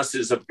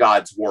promises of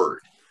God's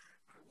word.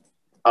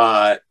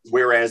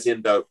 Whereas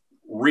in the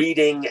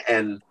reading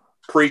and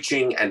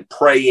preaching and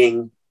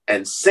praying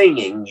and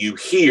singing, you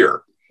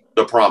hear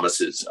the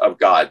promises of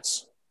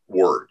God's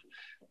word.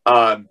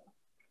 And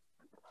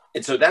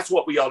so that's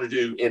what we ought to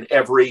do in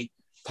every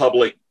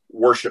public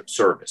worship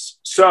service.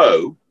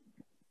 So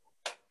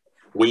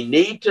we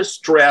need to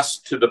stress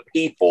to the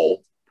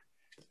people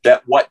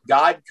that what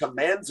God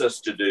commands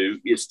us to do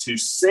is to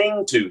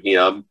sing to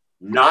him,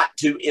 not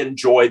to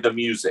enjoy the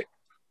music.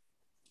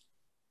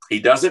 He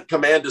doesn't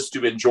command us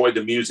to enjoy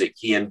the music.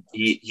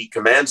 He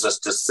commands us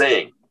to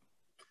sing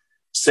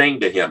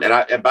to him.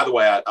 And by the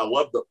way, I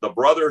love the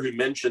brother who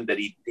mentioned that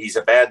he's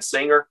a bad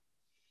singer.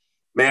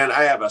 Man,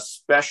 I have a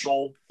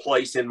special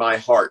place in my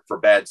heart for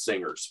bad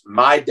singers.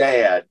 My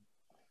dad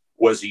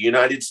was a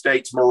United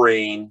States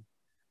Marine,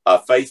 a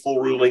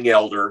faithful ruling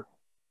elder,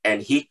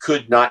 and he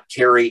could not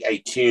carry a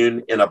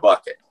tune in a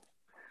bucket.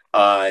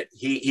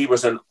 He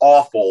was an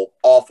awful,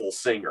 awful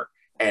singer.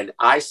 And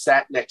I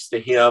sat next to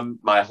him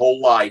my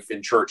whole life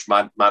in church.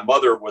 My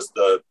mother was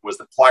the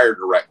choir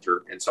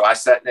director. And so I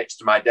sat next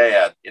to my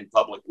dad in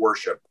public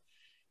worship,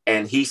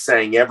 and he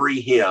sang every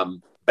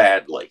hymn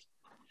badly.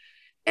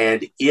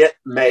 And it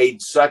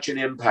made such an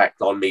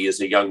impact on me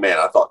as a young man.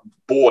 I thought,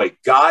 boy,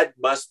 God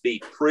must be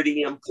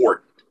pretty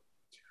important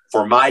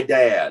for my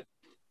dad,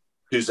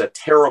 who's a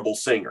terrible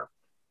singer,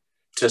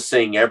 to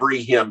sing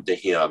every hymn to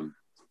him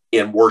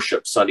in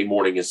worship Sunday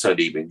morning and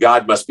Sunday evening.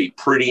 God must be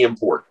pretty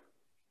important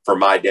for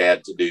my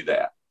dad to do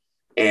that.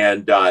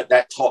 And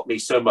that taught me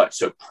so much.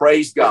 So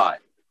praise God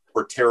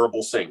for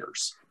terrible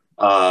singers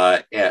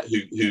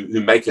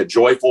who make a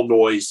joyful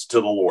noise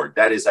to the Lord.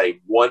 That is a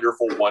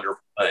wonderful,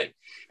 wonderful thing.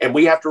 And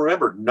we have to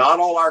remember, not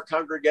all our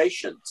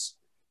congregations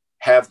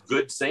have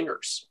good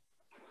singers.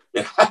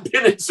 And I've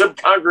been in some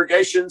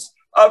congregations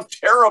of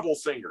terrible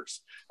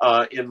singers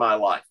in my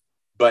life.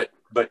 But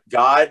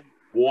God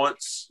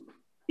wants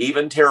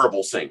even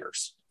terrible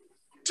singers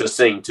to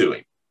sing to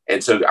him.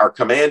 And so our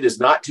command is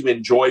not to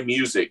enjoy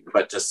music,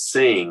 but to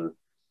sing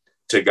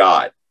to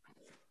God.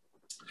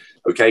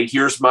 Okay,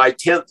 here's my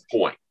 10th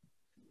point.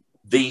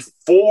 The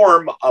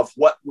form of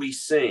what we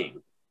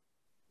sing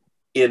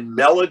in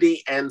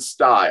melody and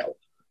style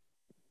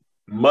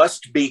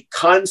must be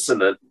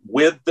consonant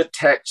with the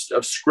text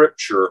of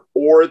Scripture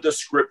or the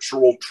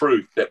scriptural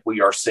truth that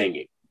we are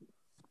singing.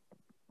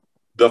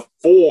 The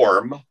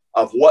form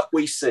of what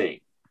we sing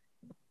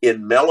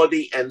in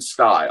melody and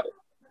style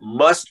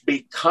must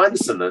be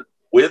consonant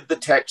with the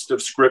text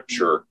of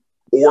Scripture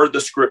or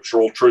the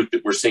scriptural truth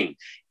that we're singing.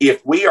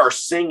 If we are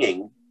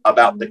singing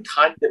about the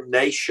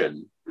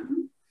condemnation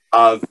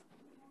of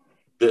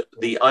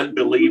the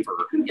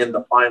unbeliever in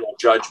the final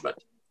judgment,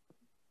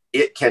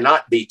 it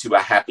cannot be to a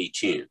happy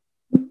tune.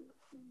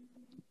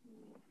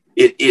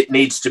 It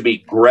needs to be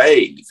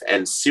grave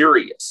and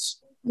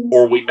serious,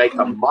 or we make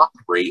a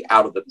mockery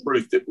out of the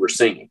truth that we're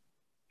singing.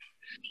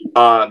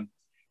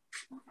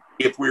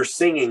 If we're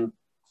singing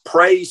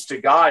praise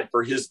to God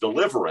for his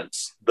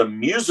deliverance, the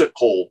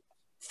musical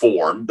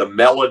form, the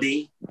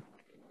melody,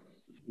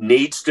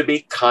 needs to be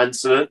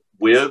consonant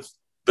with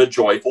the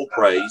joyful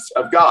praise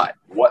of God.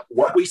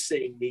 What we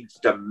sing needs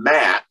to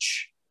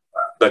match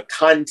the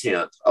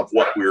content of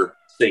what we're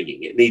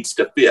singing. It needs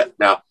to fit.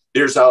 Now,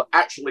 there's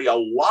actually a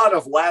lot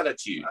of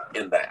latitude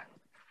in that.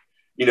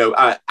 You know,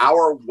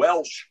 our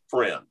Welsh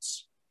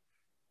friends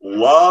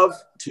love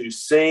to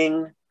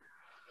sing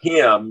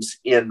hymns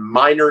in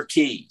minor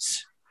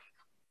keys,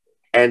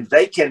 and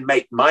they can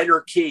make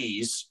minor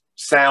keys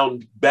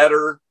sound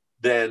better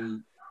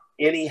than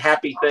any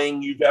happy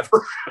thing you've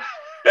ever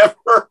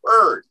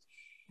heard.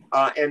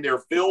 And they're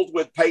filled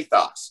with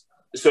pathos.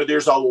 So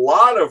there's a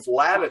lot of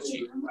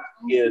latitude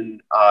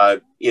in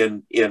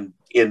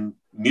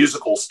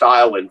musical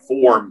style and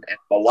form and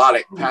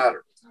melodic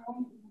patterns,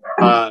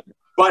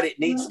 but it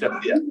needs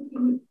to fit,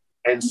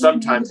 and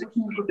sometimes it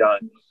can be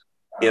done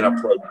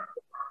inappropriately.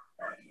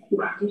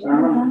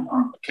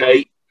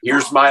 Okay,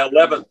 here's my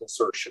 11th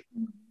assertion.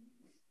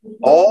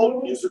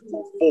 All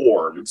musical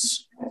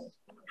forms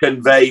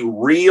convey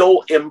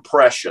real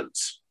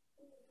impressions,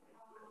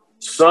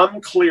 some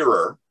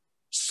clearer,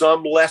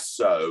 some less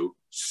so.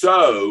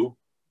 So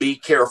be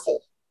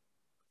careful.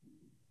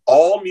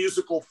 All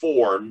musical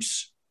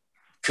forms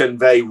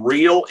convey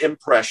real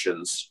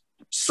impressions,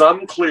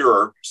 some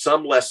clearer,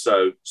 some less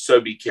so.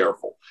 So be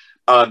careful.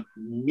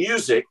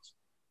 Music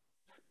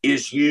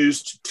is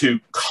used to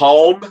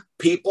calm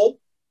people,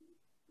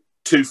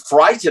 to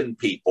frighten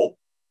people,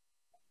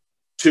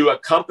 to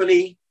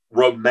accompany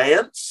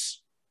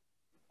romance,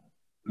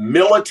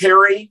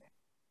 military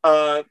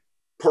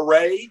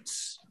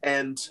parades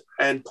and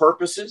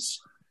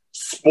purposes,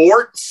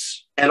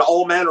 sports, and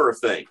all manner of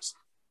things.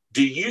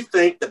 Do you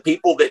think the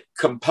people that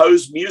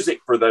compose music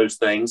for those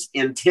things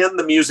intend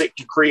the music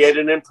to create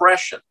an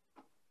impression?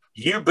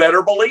 You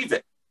better believe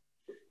it.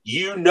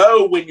 You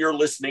know when you're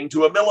listening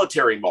to a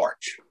military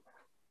march.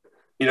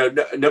 You know,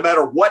 no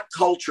matter what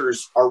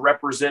cultures are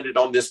represented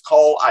on this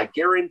call, I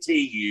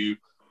guarantee you,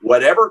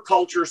 whatever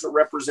cultures are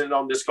represented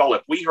on this call,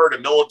 if we heard a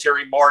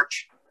military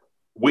march,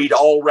 we'd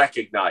all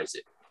recognize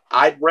it.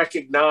 I'd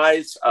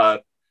recognize a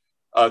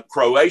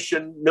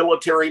Croatian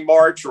military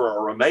march, or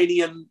a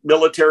Romanian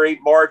military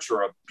march,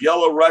 or a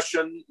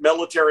Belarusian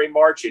military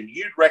march, and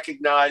you'd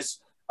recognize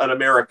an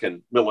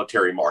American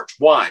military march.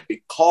 Why?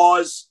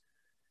 Because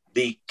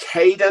the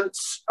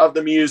cadence of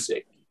the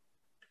music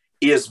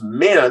is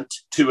meant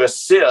to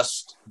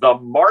assist the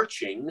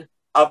marching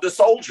of the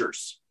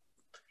soldiers.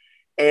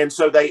 And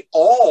so they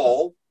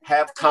all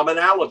have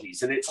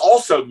commonalities, and it's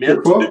also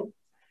meant to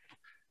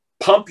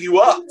pump you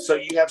up so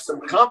you have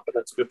some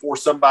confidence before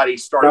somebody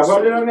starts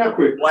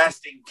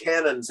blasting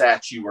cannons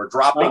at you, or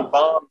dropping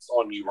bombs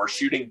on you, or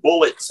shooting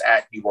bullets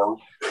at you, or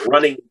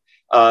running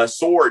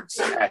swords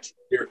at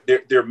you.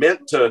 They're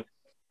meant to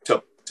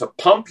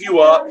pump you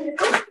up,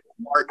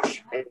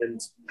 march,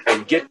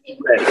 and get you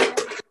ready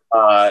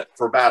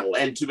for battle,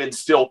 and to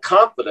instill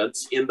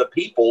confidence in the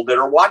people that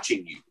are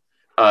watching you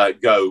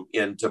go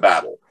into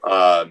battle.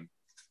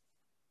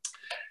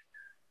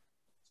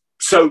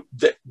 So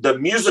the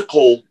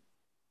musical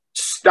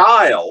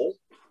style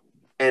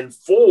and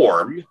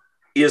form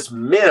is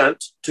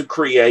meant to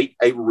create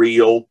a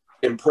real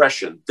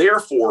impression.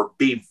 Therefore,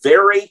 be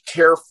very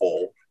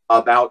careful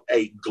about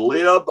a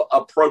glib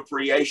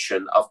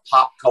appropriation of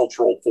pop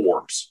cultural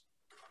forms,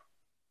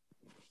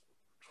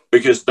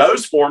 because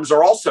those forms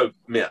are also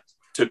meant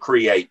to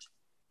create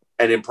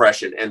an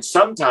impression. And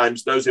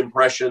sometimes those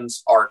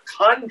impressions are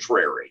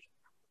contrary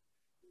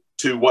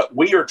to what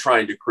we are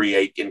trying to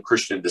create in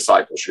Christian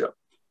discipleship.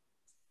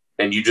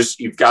 And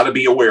you've got to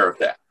be aware of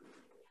that.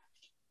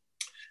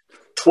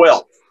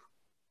 12,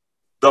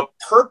 the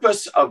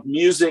purpose of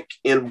music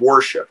in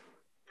worship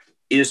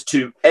is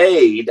to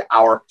aid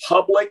our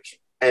public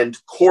and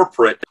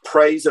corporate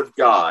praise of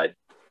God,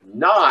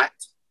 not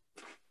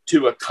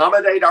to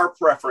accommodate our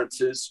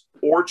preferences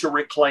or to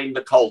reclaim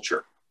the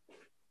culture.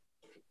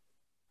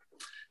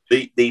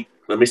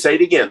 Let me say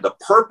it again. The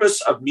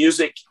purpose of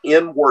music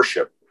in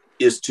worship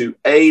is to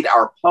aid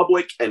our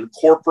public and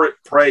corporate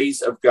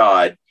praise of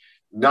God,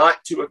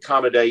 not to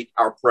accommodate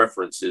our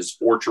preferences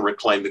or to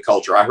reclaim the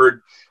culture. I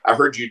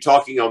heard you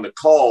talking on the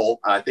call.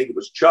 I think it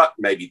was Chuck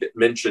maybe that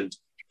mentioned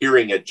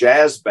hearing a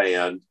jazz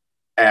band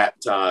at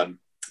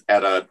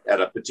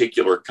a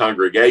particular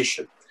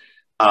congregation,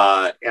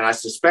 and I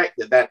suspect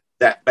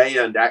that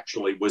band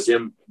actually was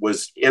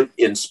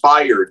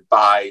inspired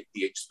by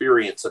the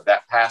experience of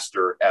that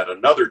pastor at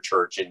another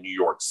church in New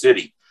York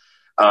City.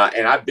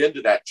 And I've been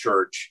to that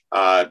church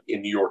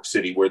in New York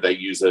City where they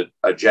use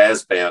a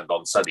jazz band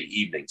on Sunday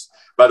evenings.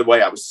 By the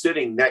way, I was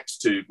sitting next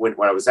to, when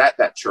I was at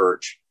that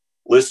church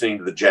listening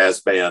to the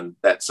jazz band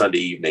that Sunday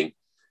evening,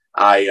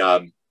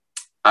 I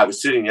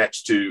was sitting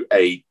next to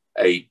a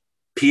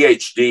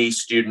PhD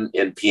student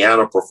in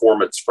piano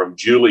performance from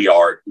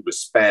Juilliard who was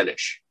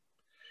Spanish.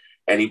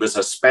 And he was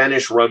a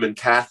Spanish Roman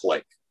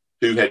Catholic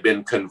who had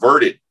been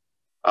converted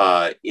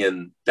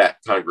in that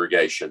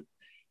congregation.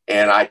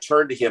 And I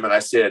turned to him and I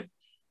said,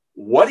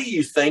 "What do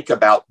you think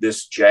about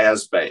this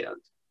jazz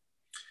band?"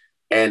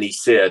 And he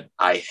said,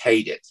 "I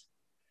hate it.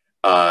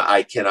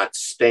 I cannot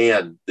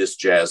stand this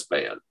jazz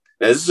band."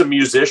 Now, this is a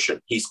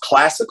musician. He's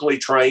classically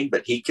trained,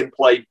 but he can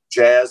play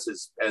jazz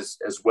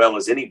as well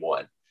as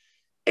anyone.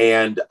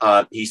 And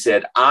he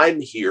said,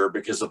 "I'm here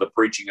because of the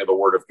preaching of the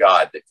word of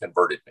God that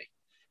converted me.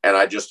 And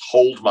I just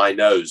hold my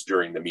nose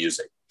during the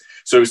music."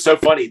 So it was so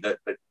funny that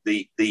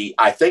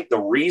I think the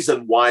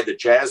reason why the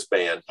jazz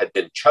band had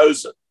been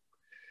chosen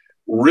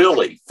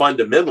really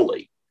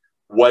fundamentally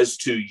was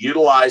to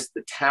utilize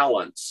the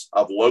talents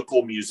of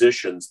local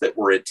musicians that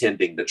were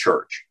attending the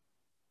church.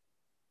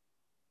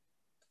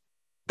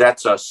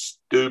 That's a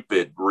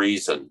stupid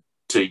reason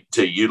to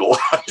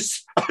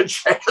utilize a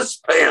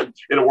jazz band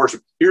in a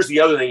worship. Here's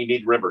the other thing you need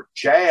to remember.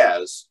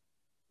 Jazz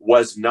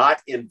was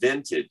not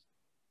invented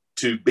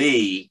to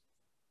be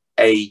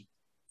a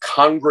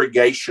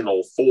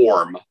congregational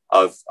form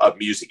of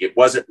music. It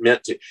wasn't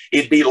meant to.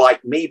 It'd be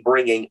like me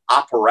bringing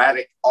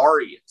operatic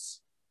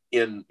arias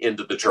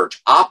into the church.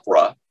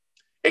 Opera,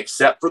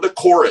 except for the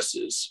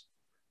choruses,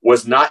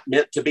 was not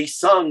meant to be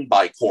sung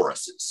by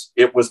choruses.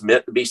 It was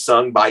meant to be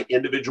sung by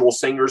individual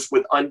singers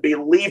with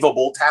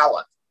unbelievable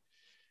talent.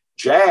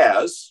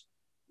 Jazz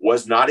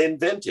was not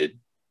invented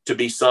to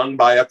be sung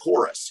by a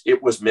chorus.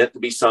 It was meant to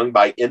be sung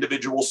by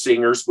individual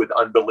singers with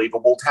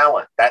unbelievable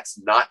talent. That's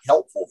not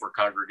helpful for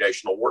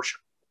congregational worship.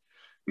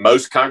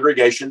 Most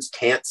congregations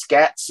can't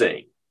scat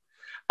sing.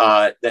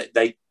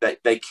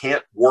 They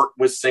can't work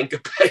with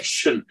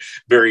syncopation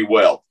very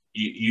well.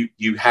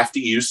 You have to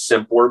use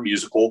simpler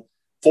musical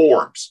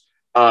forms.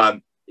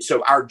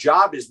 So our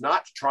job is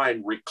not to try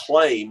and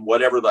reclaim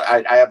whatever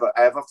I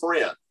have a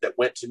friend that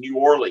went to New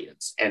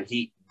Orleans and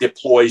he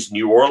deploys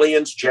New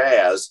Orleans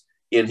jazz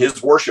in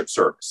his worship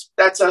service.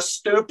 That's a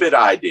stupid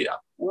idea,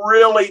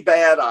 really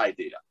bad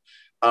idea.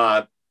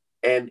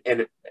 And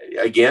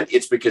again,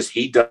 it's because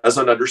he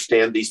doesn't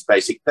understand these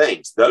basic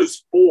things.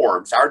 Those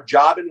forms, our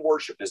job in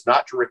worship is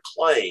not to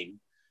reclaim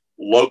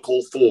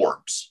local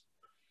forms.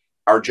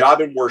 Our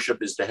job in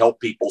worship is to help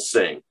people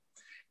sing.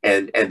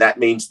 And that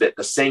means that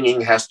the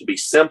singing has to be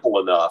simple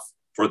enough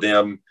for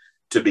them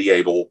to be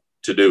able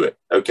to do it.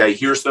 Okay,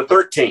 here's the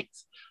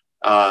 13th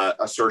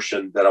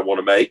assertion that I want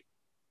to make.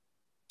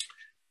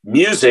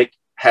 Music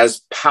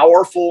has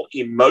powerful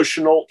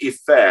emotional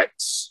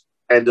effects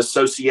and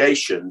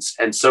associations,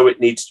 and so it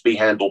needs to be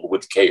handled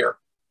with care.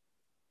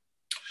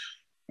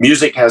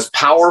 Music has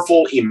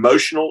powerful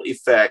emotional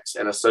effects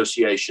and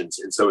associations,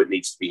 and so it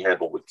needs to be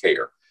handled with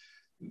care.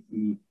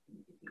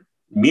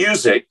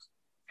 Music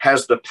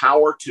has the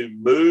power to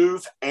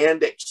move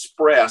and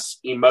express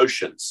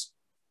emotions.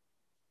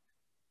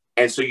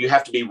 And so you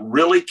have to be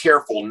really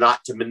careful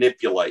not to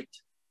manipulate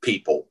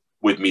people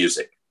with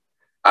music.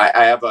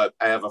 I have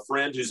a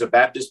friend who's a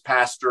Baptist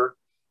pastor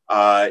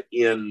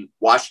in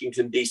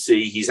Washington,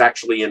 D.C. He's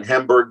actually in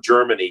Hamburg,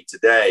 Germany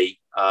today,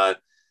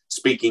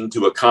 speaking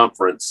to a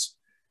conference.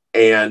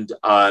 And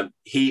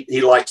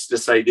he likes to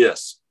say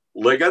this: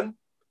 Ligon,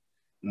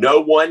 no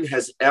one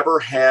has ever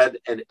had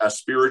a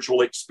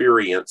spiritual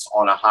experience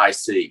on a high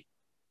C.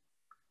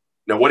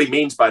 Now, what he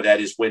means by that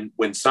is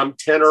when some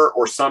tenor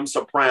or some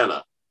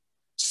soprano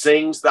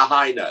sings the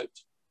high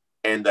note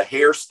and the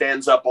hair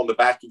stands up on the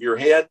back of your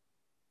head,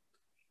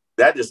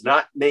 that does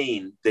not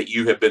mean that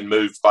you have been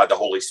moved by the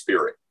Holy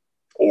Spirit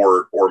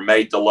or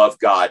made to love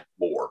God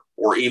more,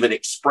 or even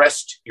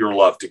expressed your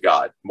love to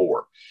God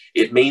more.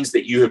 It means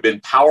that you have been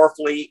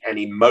powerfully and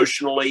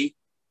emotionally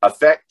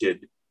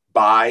affected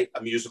by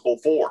a musical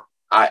form.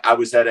 I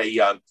was at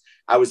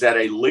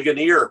a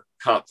Ligonier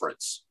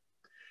conference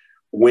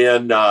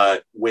when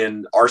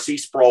R.C.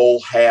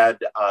 Sproul had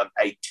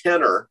a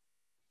tenor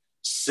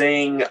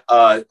sing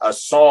a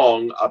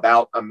song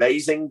about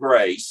Amazing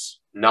Grace,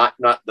 not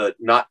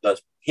the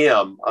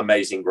hymn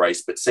Amazing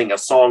Grace, but sing a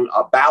song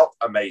about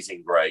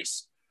Amazing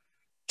Grace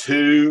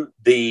to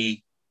the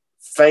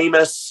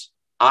famous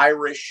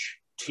Irish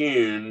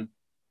tune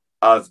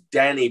of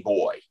Danny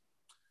Boy,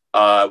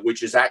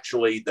 which is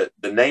actually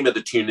the name of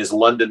the tune is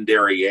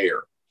Londonderry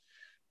Air.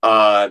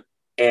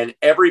 And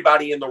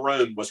everybody in the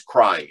room was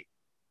crying.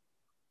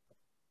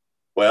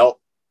 Well,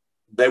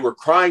 they were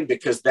crying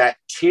because that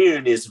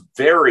tune is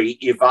very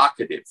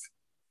evocative.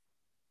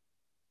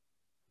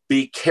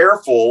 Be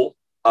careful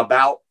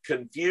about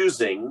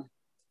confusing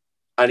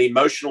an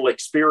emotional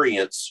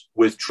experience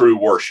with true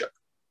worship.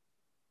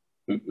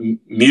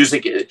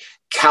 Music,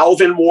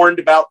 Calvin warned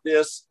about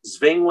this,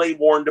 Zwingli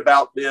warned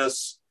about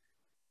this.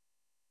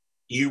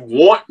 You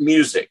want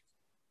music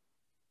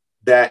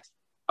that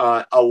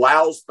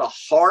allows the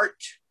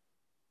heart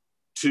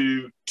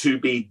to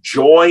be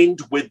joined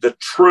with the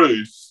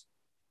truth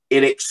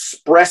in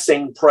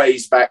expressing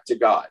praise back to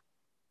God.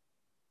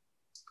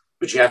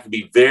 But you have to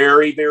be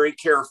very, very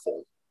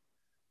careful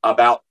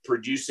about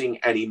producing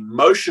an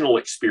emotional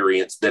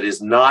experience that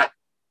is not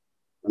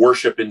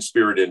worship in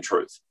spirit and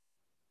truth.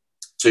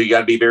 So you got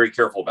to be very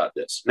careful about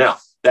this. Now,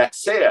 that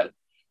said,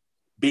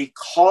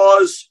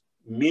 because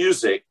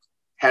music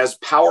has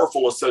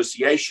powerful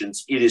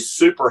associations, it is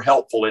super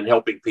helpful in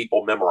helping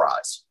people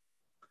memorize.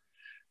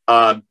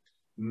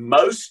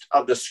 Most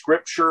of the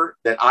scripture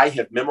that I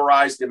have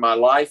memorized in my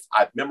life,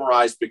 I've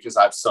memorized because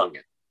I've sung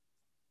it.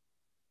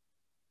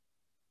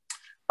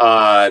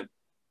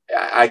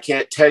 I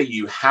can't tell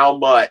you how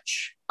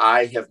much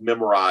I have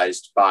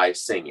memorized by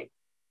singing.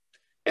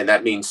 And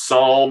that means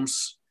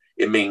Psalms.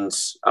 It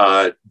means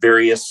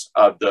various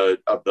of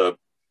the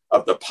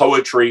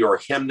poetry or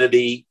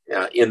hymnody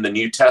in the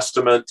New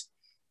Testament,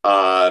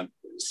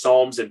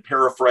 Psalms and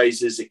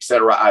paraphrases,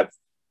 etc.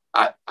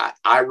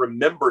 I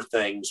remember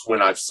things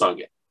when I've sung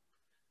it.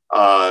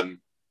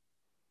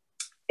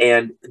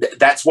 And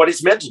that's what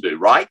it's meant to do,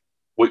 right?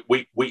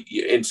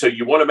 And so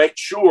you want to make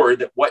sure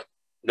that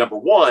number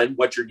one,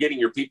 what you're getting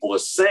your people to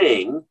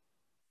sing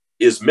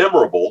is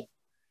memorable.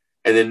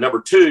 And then number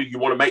two, you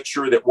want to make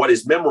sure that what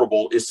is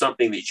memorable is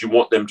something that you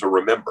want them to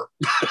remember.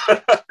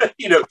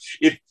 You know,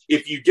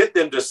 if you get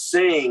them to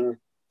sing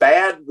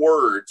bad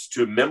words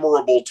to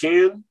memorable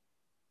tune,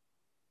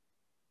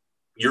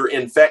 you're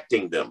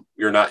infecting them.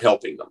 You're not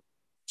helping them.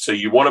 So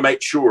you want to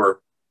make sure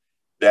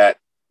that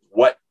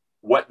what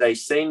they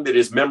sing that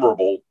is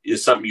memorable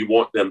is something you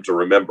want them to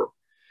remember.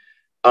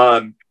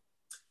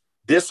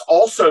 This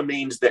also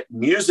means that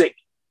music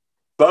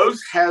both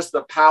has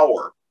the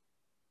power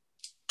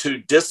to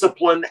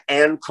discipline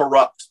and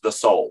corrupt the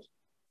soul.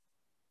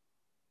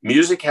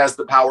 Music has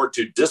the power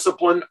to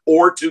discipline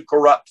or to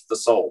corrupt the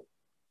soul.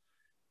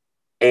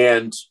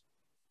 And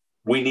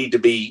we need to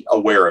be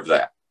aware of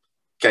that.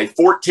 Okay,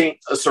 14th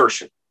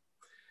assertion.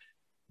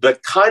 The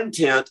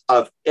content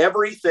of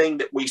everything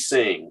that we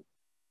sing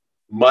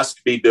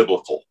must be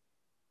biblical.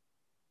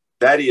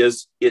 That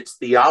is, its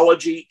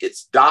theology,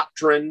 its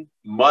doctrine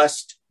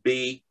must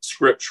be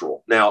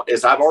scriptural. Now,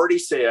 as I've already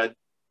said,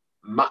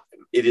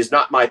 it is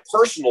not my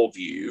personal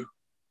view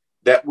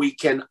that we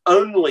can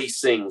only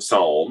sing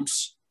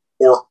psalms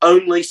or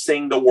only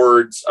sing the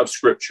words of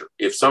Scripture.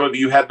 If some of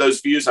you have those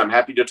views, I'm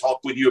happy to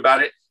talk with you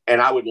about it.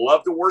 And I would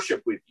love to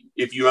worship with you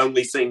if you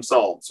only sing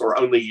psalms or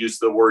only use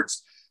the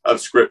words of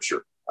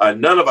Scripture.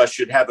 None of us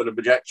should have an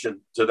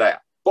objection to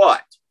that.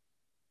 But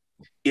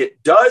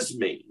it does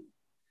mean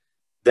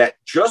that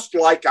just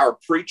like our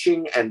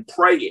preaching and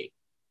praying,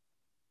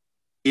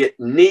 it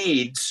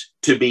needs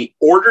to be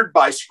ordered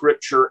by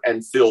Scripture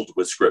and filled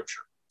with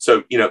Scripture.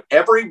 So, you know,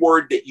 every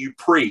word that you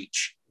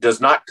preach does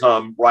not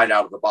come right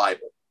out of the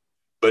Bible,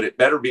 but it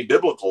better be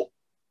biblical.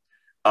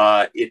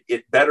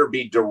 It better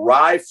be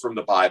derived from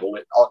the Bible.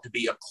 It ought to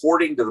be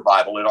according to the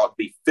Bible. It ought to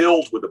be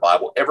filled with the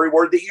Bible. Every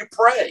word that you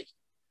pray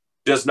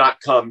does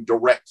not come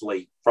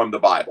directly from the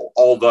Bible,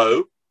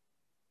 although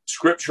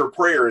Scripture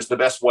prayer is the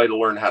best way to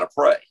learn how to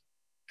pray.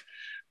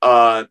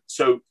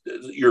 So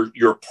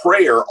your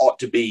prayer ought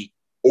to be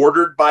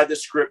ordered by the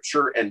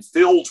Scripture and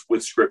filled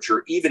with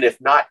Scripture, even if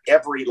not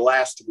every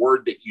last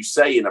word that you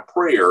say in a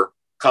prayer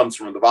comes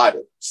from the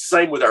Bible.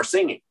 Same with our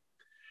singing.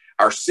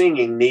 Our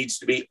singing needs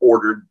to be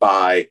ordered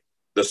by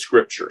the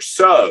Scripture.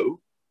 So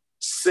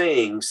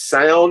sing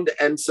sound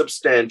and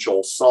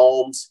substantial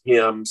psalms,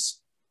 hymns,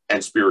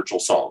 and spiritual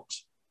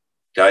songs.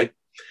 Okay?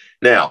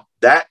 Now,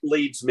 that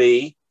leads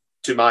me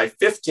to my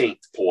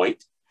 15th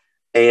point.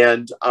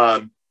 And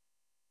my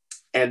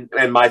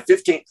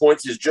 15th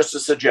point is just a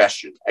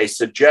suggestion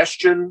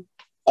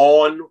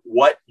on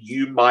what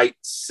you might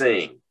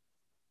sing.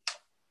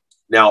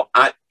 Now,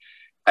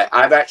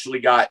 I've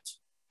actually got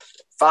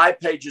 5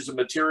 pages of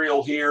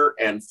material here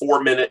and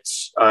 4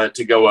 minutes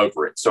to go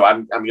over it. So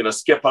I'm going to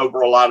skip over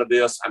a lot of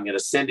this. I'm going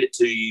to send it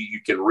to you. You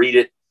can read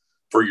it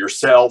for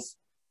yourself.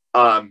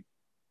 What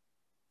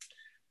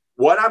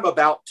I'm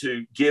about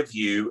to give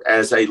you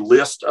as a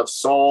list of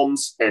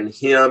psalms and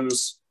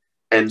hymns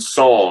and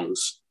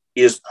songs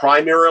is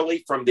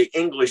primarily from the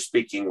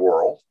English-speaking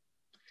world.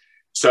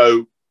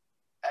 So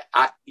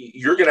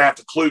you're going to have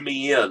to clue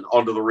me in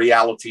onto the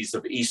realities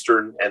of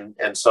Eastern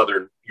and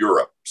Southern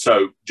Europe.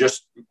 So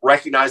just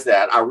recognize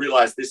that. I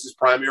realize this is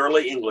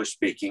primarily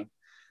English-speaking,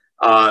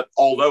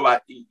 although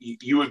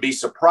you would be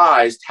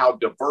surprised how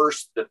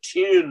diverse the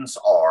tunes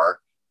are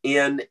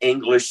in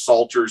English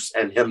psalters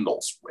and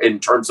hymnals in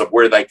terms of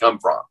where they come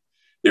from.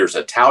 There's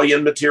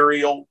Italian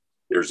material,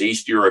 there's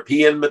East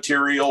European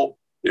material,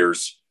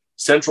 there's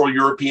Central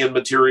European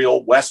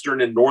material,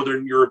 Western and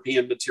Northern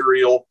European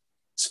material,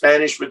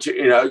 Spanish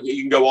material. You know,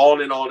 you can go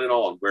on and on and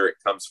on where it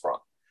comes from.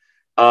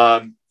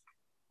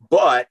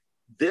 But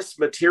this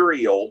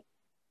material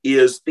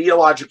is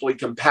theologically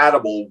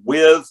compatible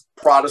with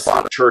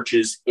Protestant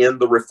churches in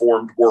the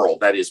Reformed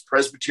world. That is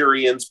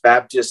Presbyterians,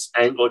 Baptists,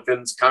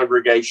 Anglicans,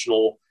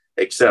 Congregational,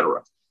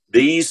 etc.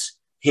 These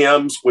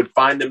hymns would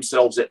find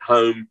themselves at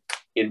home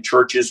in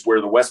churches where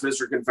the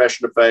Westminster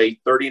Confession of Faith,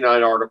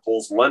 39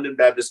 Articles, London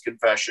Baptist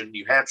Confession,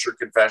 New Hampshire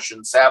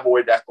Confession,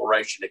 Savoy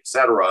Declaration,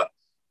 etc.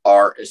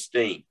 are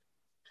esteemed.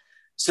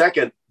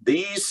 Second,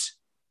 these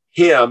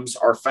hymns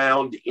are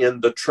found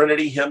in the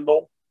Trinity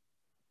hymnal.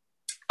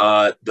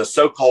 The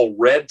so-called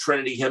Red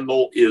Trinity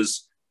hymnal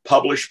is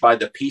published by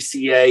the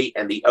PCA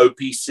and the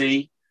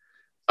OPC,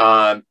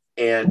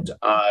 and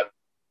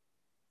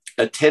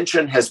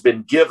attention has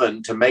been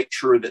given to make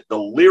sure that the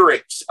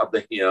lyrics of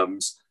the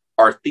hymns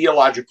are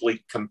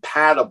theologically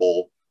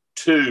compatible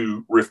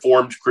to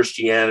Reformed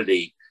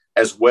Christianity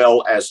as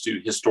well as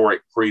to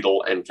historic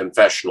creedal and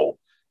confessional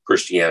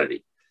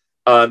Christianity.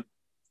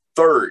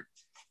 Third,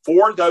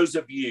 for those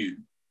of you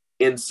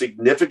in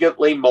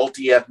significantly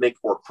multi-ethnic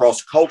or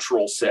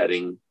cross-cultural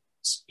settings,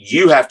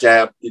 you have to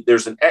have,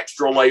 there's an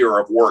extra layer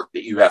of work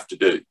that you have to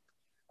do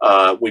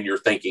when you're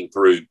thinking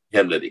through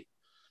hymnody.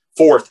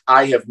 Fourth,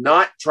 I have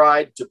not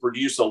tried to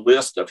produce a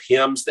list of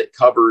hymns that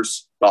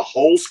covers the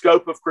whole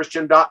scope of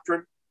Christian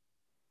doctrine,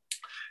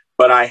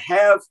 but I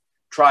have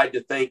tried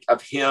to think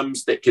of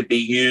hymns that could be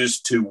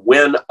used to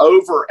win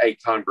over a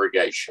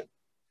congregation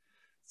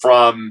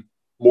from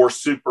more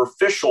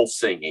superficial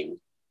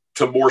singing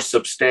to more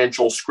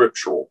substantial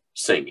scriptural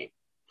singing.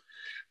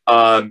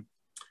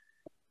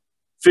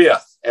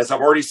 Fifth, as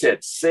I've already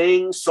said,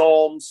 sing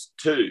Psalms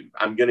 2.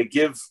 I'm going to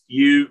give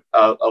you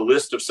a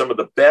list of some of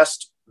the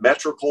best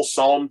metrical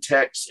psalm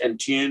texts and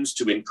tunes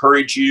to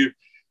encourage you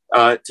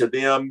to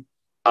them.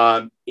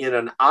 In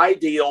an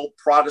ideal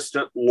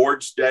Protestant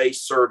Lord's Day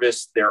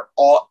service, there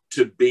ought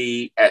to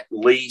be at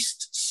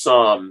least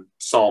some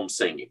psalm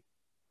singing.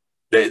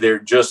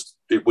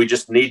 We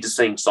just need to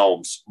sing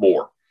psalms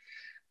more.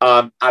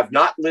 I've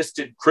not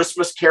listed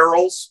Christmas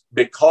carols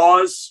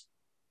because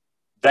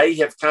they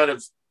have kind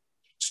of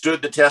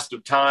stood the test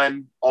of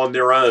time on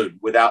their own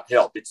without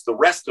help. It's the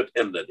rest of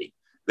hymnody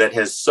that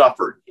has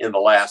suffered in the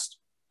last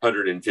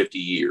 150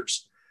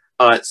 years.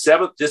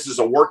 Seventh, this is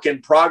a work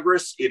in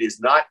progress. It is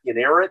not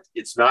inerrant.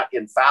 It's not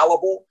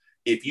infallible.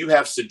 If you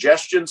have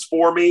suggestions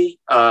for me,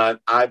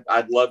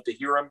 I'd love to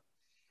hear them.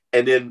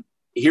 And then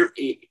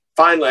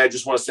finally, I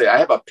just want to say I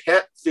have a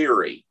pet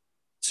theory.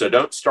 So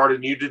don't start a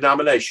new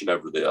denomination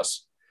over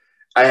this.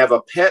 I have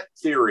a pet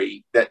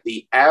theory that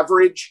the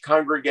average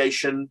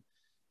congregation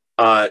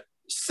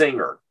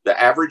singer, the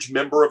average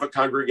member of a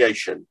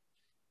congregation,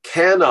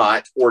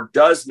 cannot or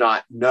does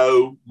not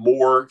know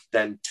more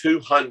than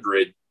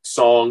 200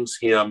 songs,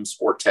 hymns,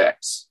 or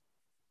texts.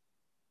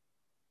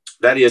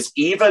 That is,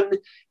 even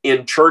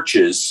in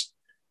churches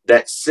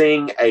that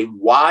sing a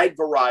wide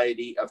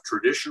variety of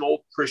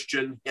traditional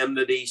Christian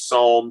hymnody,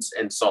 psalms,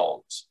 and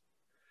songs,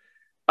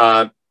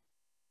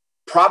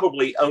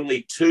 probably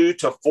only 200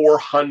 to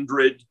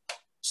 400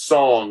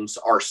 songs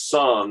are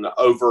sung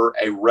over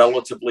a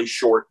relatively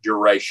short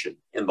duration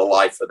in the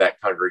life of that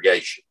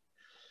congregation.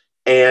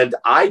 And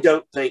I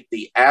don't think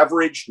the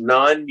average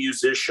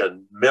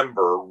non-musician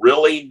member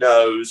really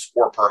knows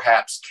or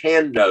perhaps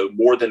can know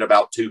more than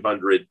about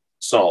 200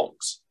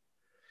 songs.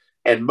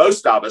 And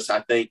most of us,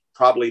 I think,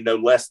 probably know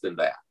less than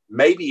that,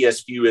 maybe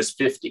as few as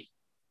 50.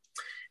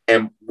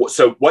 And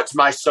so what's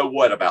my so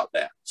what about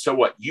that? So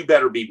what? You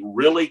better be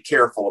really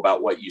careful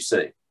about what you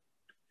sing.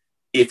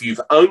 If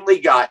you've only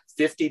got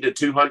 50 to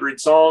 200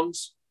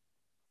 songs,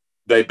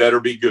 they better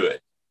be good.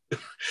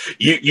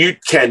 You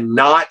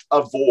cannot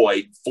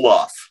avoid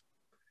fluff.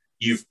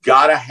 You've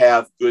got to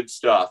have good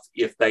stuff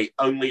if they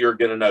only are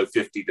going to know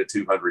 50 to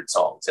 200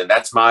 songs. And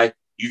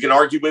you can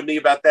argue with me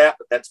about that,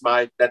 but that's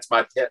my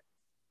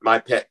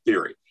pet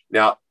theory.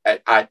 Now,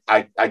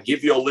 I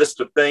give you a list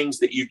of things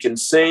that you can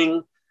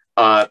sing.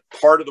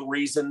 Part of the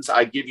reasons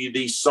I give you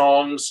these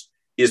songs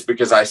is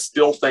because I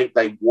still think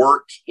they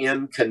work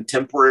in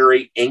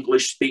contemporary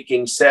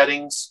English-speaking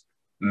settings.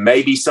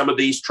 Maybe some of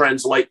these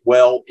translate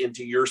well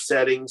into your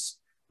settings,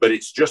 but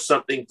it's just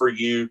something for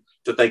you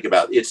to think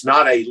about. It's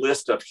not a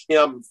list of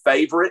hymn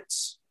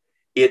favorites.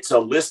 It's a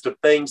list of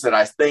things that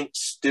I think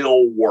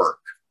still work.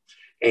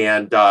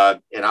 And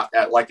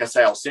like I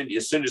say, I'll send you,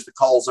 as soon as the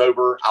call's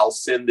over, I'll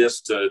send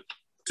this to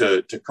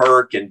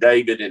Kirk and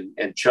David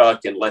and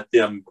Chuck and let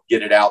them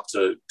get it out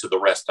to the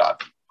rest of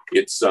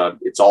you.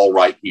 It's all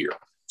right here.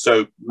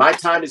 So my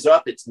time is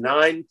up. It's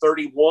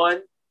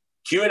 9:31.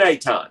 Q&A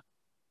time.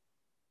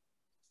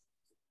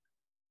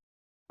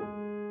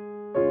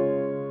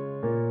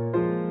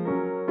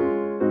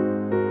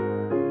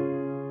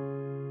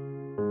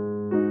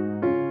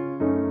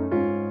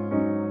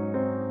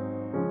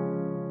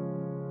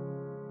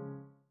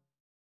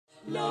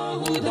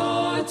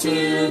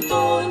 Laudați-l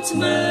toți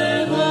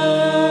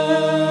mereu.